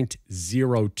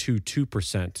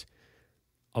 0.022%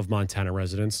 of Montana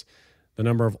residents. The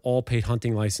number of all paid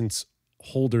hunting license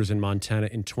holders in Montana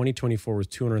in 2024 was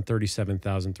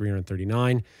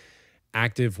 237,339.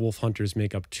 Active wolf hunters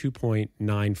make up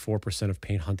 2.94% of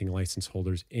paid hunting license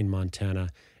holders in Montana,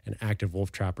 and active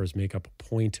wolf trappers make up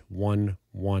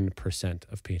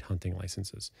 0.11% of paid hunting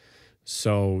licenses.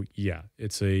 So, yeah,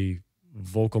 it's a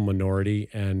vocal minority.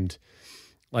 And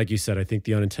like you said, I think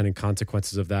the unintended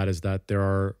consequences of that is that there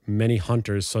are many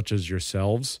hunters, such as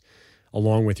yourselves,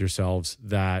 along with yourselves,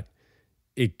 that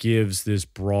it gives this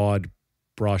broad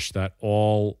brush that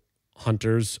all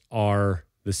hunters are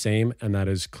the same, and that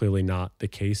is clearly not the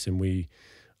case. And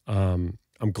I'm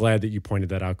glad that you pointed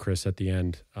that out, Chris, at the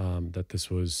end, that this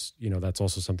was, that's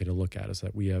also something to look at, is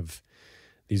that we have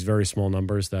these very small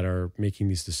numbers that are making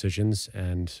these decisions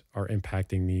and are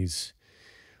impacting these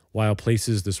wild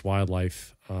places, this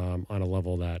wildlife, on a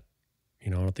level that, I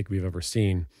don't think we've ever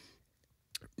seen.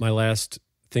 My last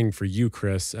thing for you,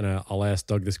 Chris, and I'll ask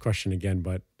Doug this question again,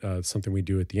 but something we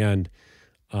do at the end.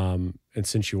 And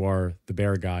since you are the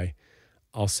bear guy,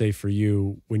 I'll say for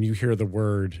you, when you hear the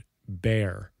word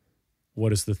bear,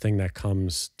 what is the thing that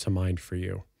comes to mind for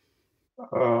you?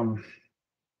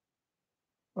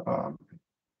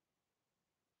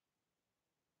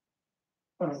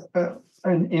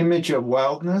 An image of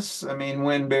wildness. I mean,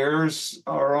 when bears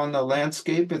are on the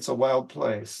landscape, it's a wild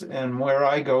place. And where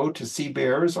I go to see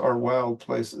bears are wild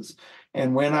places.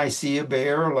 And when I see a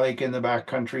bear, like in the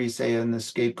backcountry, say in the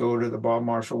Scapegoat or the Bob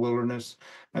Marshall Wilderness,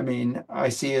 I mean, I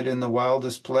see it in the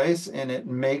wildest place, and it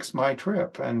makes my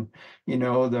trip. And,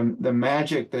 the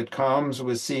magic that comes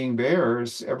with seeing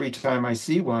bears, every time I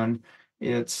see one,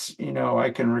 it's, I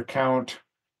can recount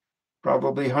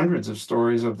probably hundreds of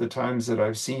stories of the times that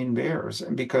I've seen bears.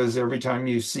 And because every time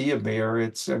you see a bear,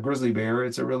 it's a grizzly bear,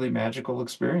 it's a really magical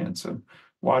experience. And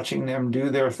watching them do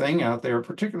their thing out there,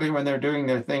 particularly when they're doing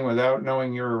their thing without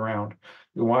knowing you're around.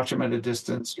 You watch them at a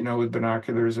distance, with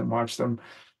binoculars, and watch them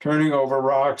turning over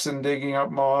rocks and digging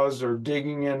up moss, or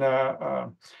digging in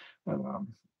a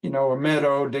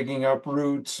meadow, digging up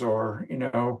roots, or,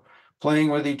 playing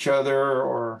with each other,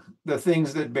 or the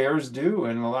things that bears do.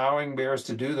 And allowing bears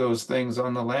to do those things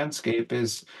on the landscape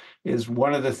is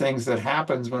one of the things that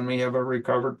happens when we have a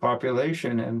recovered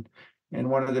population. And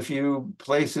one of the few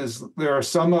places, there are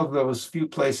some of those few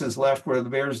places left where the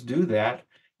bears do that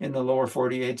in the lower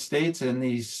 48 states, in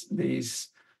these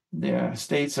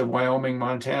states of Wyoming,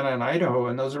 Montana, and Idaho.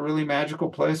 And those are really magical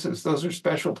places. Those are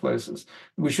special places.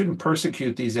 We shouldn't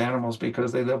persecute these animals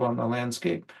because they live on the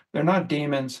landscape. They're not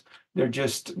demons. They're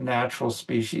just natural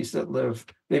species that live.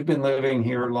 They've been living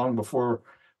here long before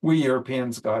we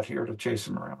Europeans got here to chase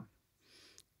them around.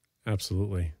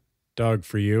 Absolutely. Doug,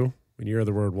 for you, when you hear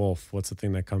the word wolf, what's the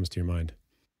thing that comes to your mind?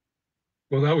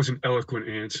 Well, that was an eloquent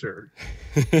answer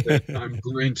that I'm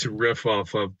going to riff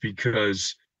off of,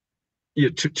 because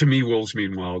to me, wolves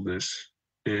mean wildness.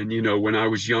 And, when I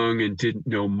was young and didn't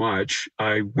know much,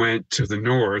 I went to the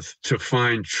north to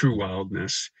find true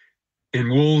wildness. And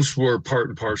wolves were part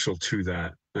and parcel to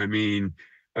that. I mean,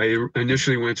 I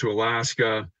initially went to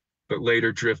Alaska, but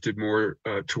later drifted more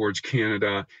towards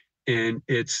Canada. And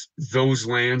it's those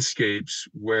landscapes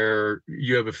where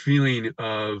you have a feeling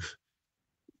of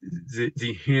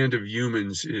the hand of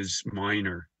humans is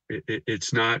minor.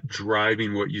 It's not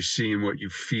driving what you see and what you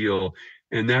feel.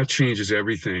 And that changes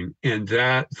everything. And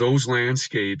those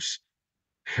landscapes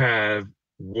have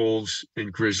wolves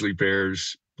and grizzly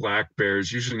bears, black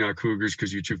bears, usually not cougars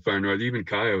because you're too far north. Even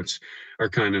coyotes are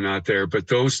kind of not there, but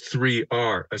those three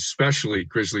are, especially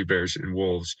grizzly bears and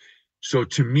wolves. So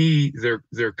to me,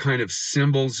 they're kind of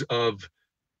symbols of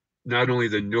not only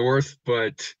the North,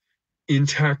 but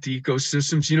intact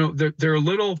ecosystems. You know, they're a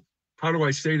little, how do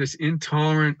I say this,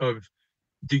 intolerant of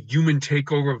the human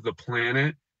takeover of the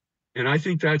planet. And I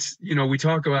think that's, you know, we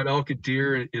talk about elk and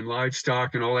deer and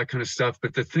livestock and all that kind of stuff,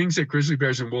 but the things that grizzly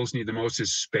bears and wolves need the most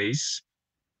is space.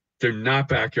 They're not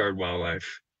backyard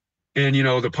wildlife. And, you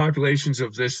know, the populations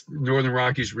of this Northern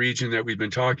Rockies region that we've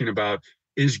been talking about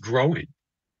is growing.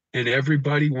 And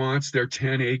everybody wants their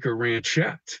 10-acre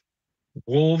ranchette.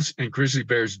 Wolves and grizzly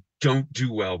bears don't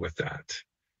do well with that.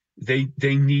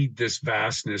 They need this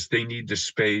vastness. They need the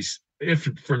space, if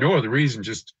for no other reason,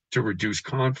 just to reduce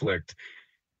conflict.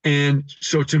 And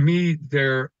so to me,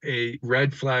 they're a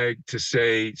red flag to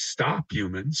say, stop,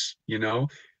 humans, you know.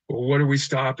 Well, what are we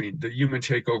stopping? The human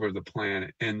takeover of the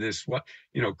planet. And this, what,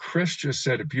 you know, Chris just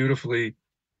said it beautifully.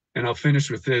 And I'll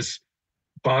finish with this.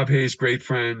 Bob Hayes, great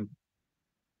friend,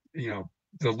 you know,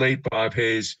 the late Bob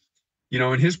Hayes, you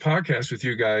know, in his podcast with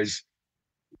you guys,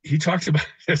 he talks about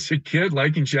as a kid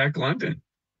liking Jack London.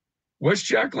 What's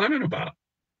Jack London about?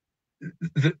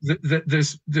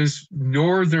 This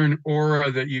northern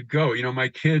aura that you go. You know, my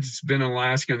kid's been in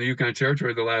Alaska and the Yukon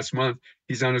Territory the last month.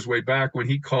 He's on his way back. When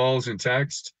he calls and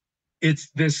texts,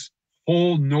 it's this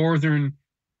whole northern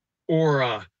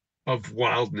aura of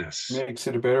wildness. Makes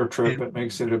it a better trip. And it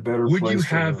makes it a better place. Would you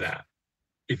have that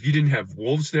if you didn't have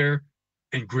wolves there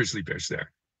and grizzly bears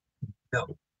there?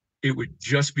 No, it would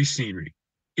just be scenery.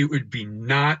 It would be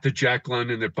not the Jack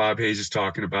London that Bob Hayes is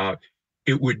talking about.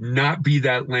 It would not be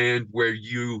that land where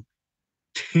you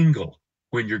tingle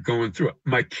when you're going through it.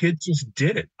 My kid just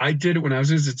did it. I did it when I was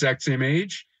his exact same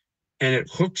age, and it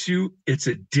hooks you. It's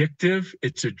addictive.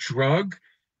 It's a drug.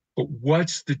 But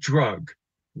what's the drug?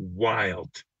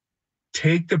 Wild.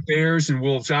 Take the bears and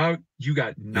wolves out, you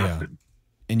got nothing.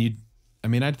 Yeah.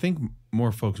 And I think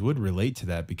more folks would relate to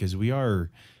that because we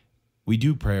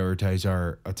do prioritize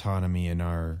our autonomy and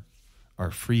our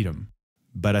freedom.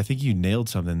 But I think you nailed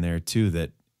something there too,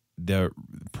 that the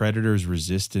predator's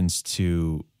resistance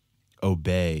to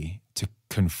obey, to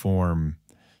conform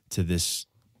to this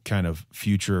kind of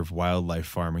future of wildlife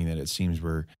farming that it seems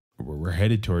we're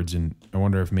headed towards. And I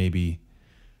wonder if maybe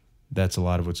that's a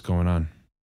lot of what's going on.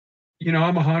 You know,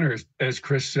 I'm a hunter, as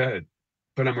Chris said,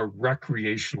 but I'm a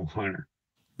recreational hunter.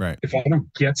 Right. If I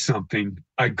don't get something,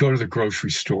 I go to the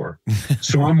grocery store.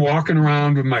 So I'm walking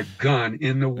around with my gun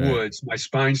in the woods. My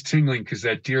spine's tingling because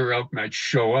that deer or elk might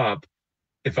show up.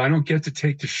 If I don't get to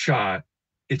take the shot,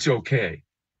 it's okay.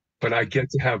 But I get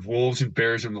to have wolves and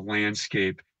bears in the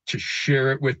landscape to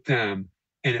share it with them,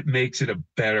 and it makes it a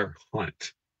better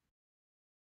hunt.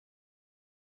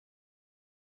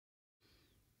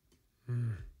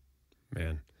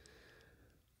 Man,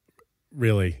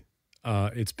 really.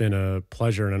 It's been a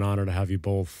pleasure and an honor to have you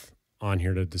both on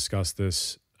here to discuss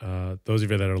this. Those of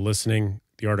you that are listening,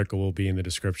 the article will be in the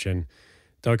description.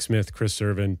 Doug Smith, Chris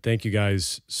Servheen, thank you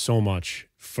guys so much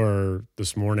for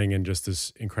this morning and just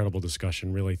this incredible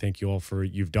discussion. Really, thank you all for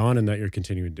what you've done and that you're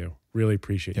continuing to do. Really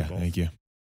appreciate you both. Thank you.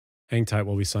 Hang tight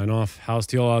while we sign off. How's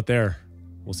to you all out there?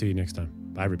 We'll see you next time.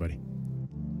 Bye, everybody.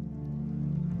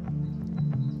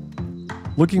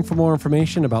 Looking for more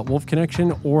information about Wolf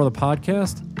Connection or the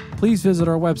podcast? Please visit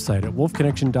our website at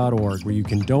wolfconnection.org, where you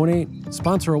can donate,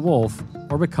 sponsor a wolf,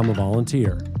 or become a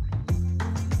volunteer.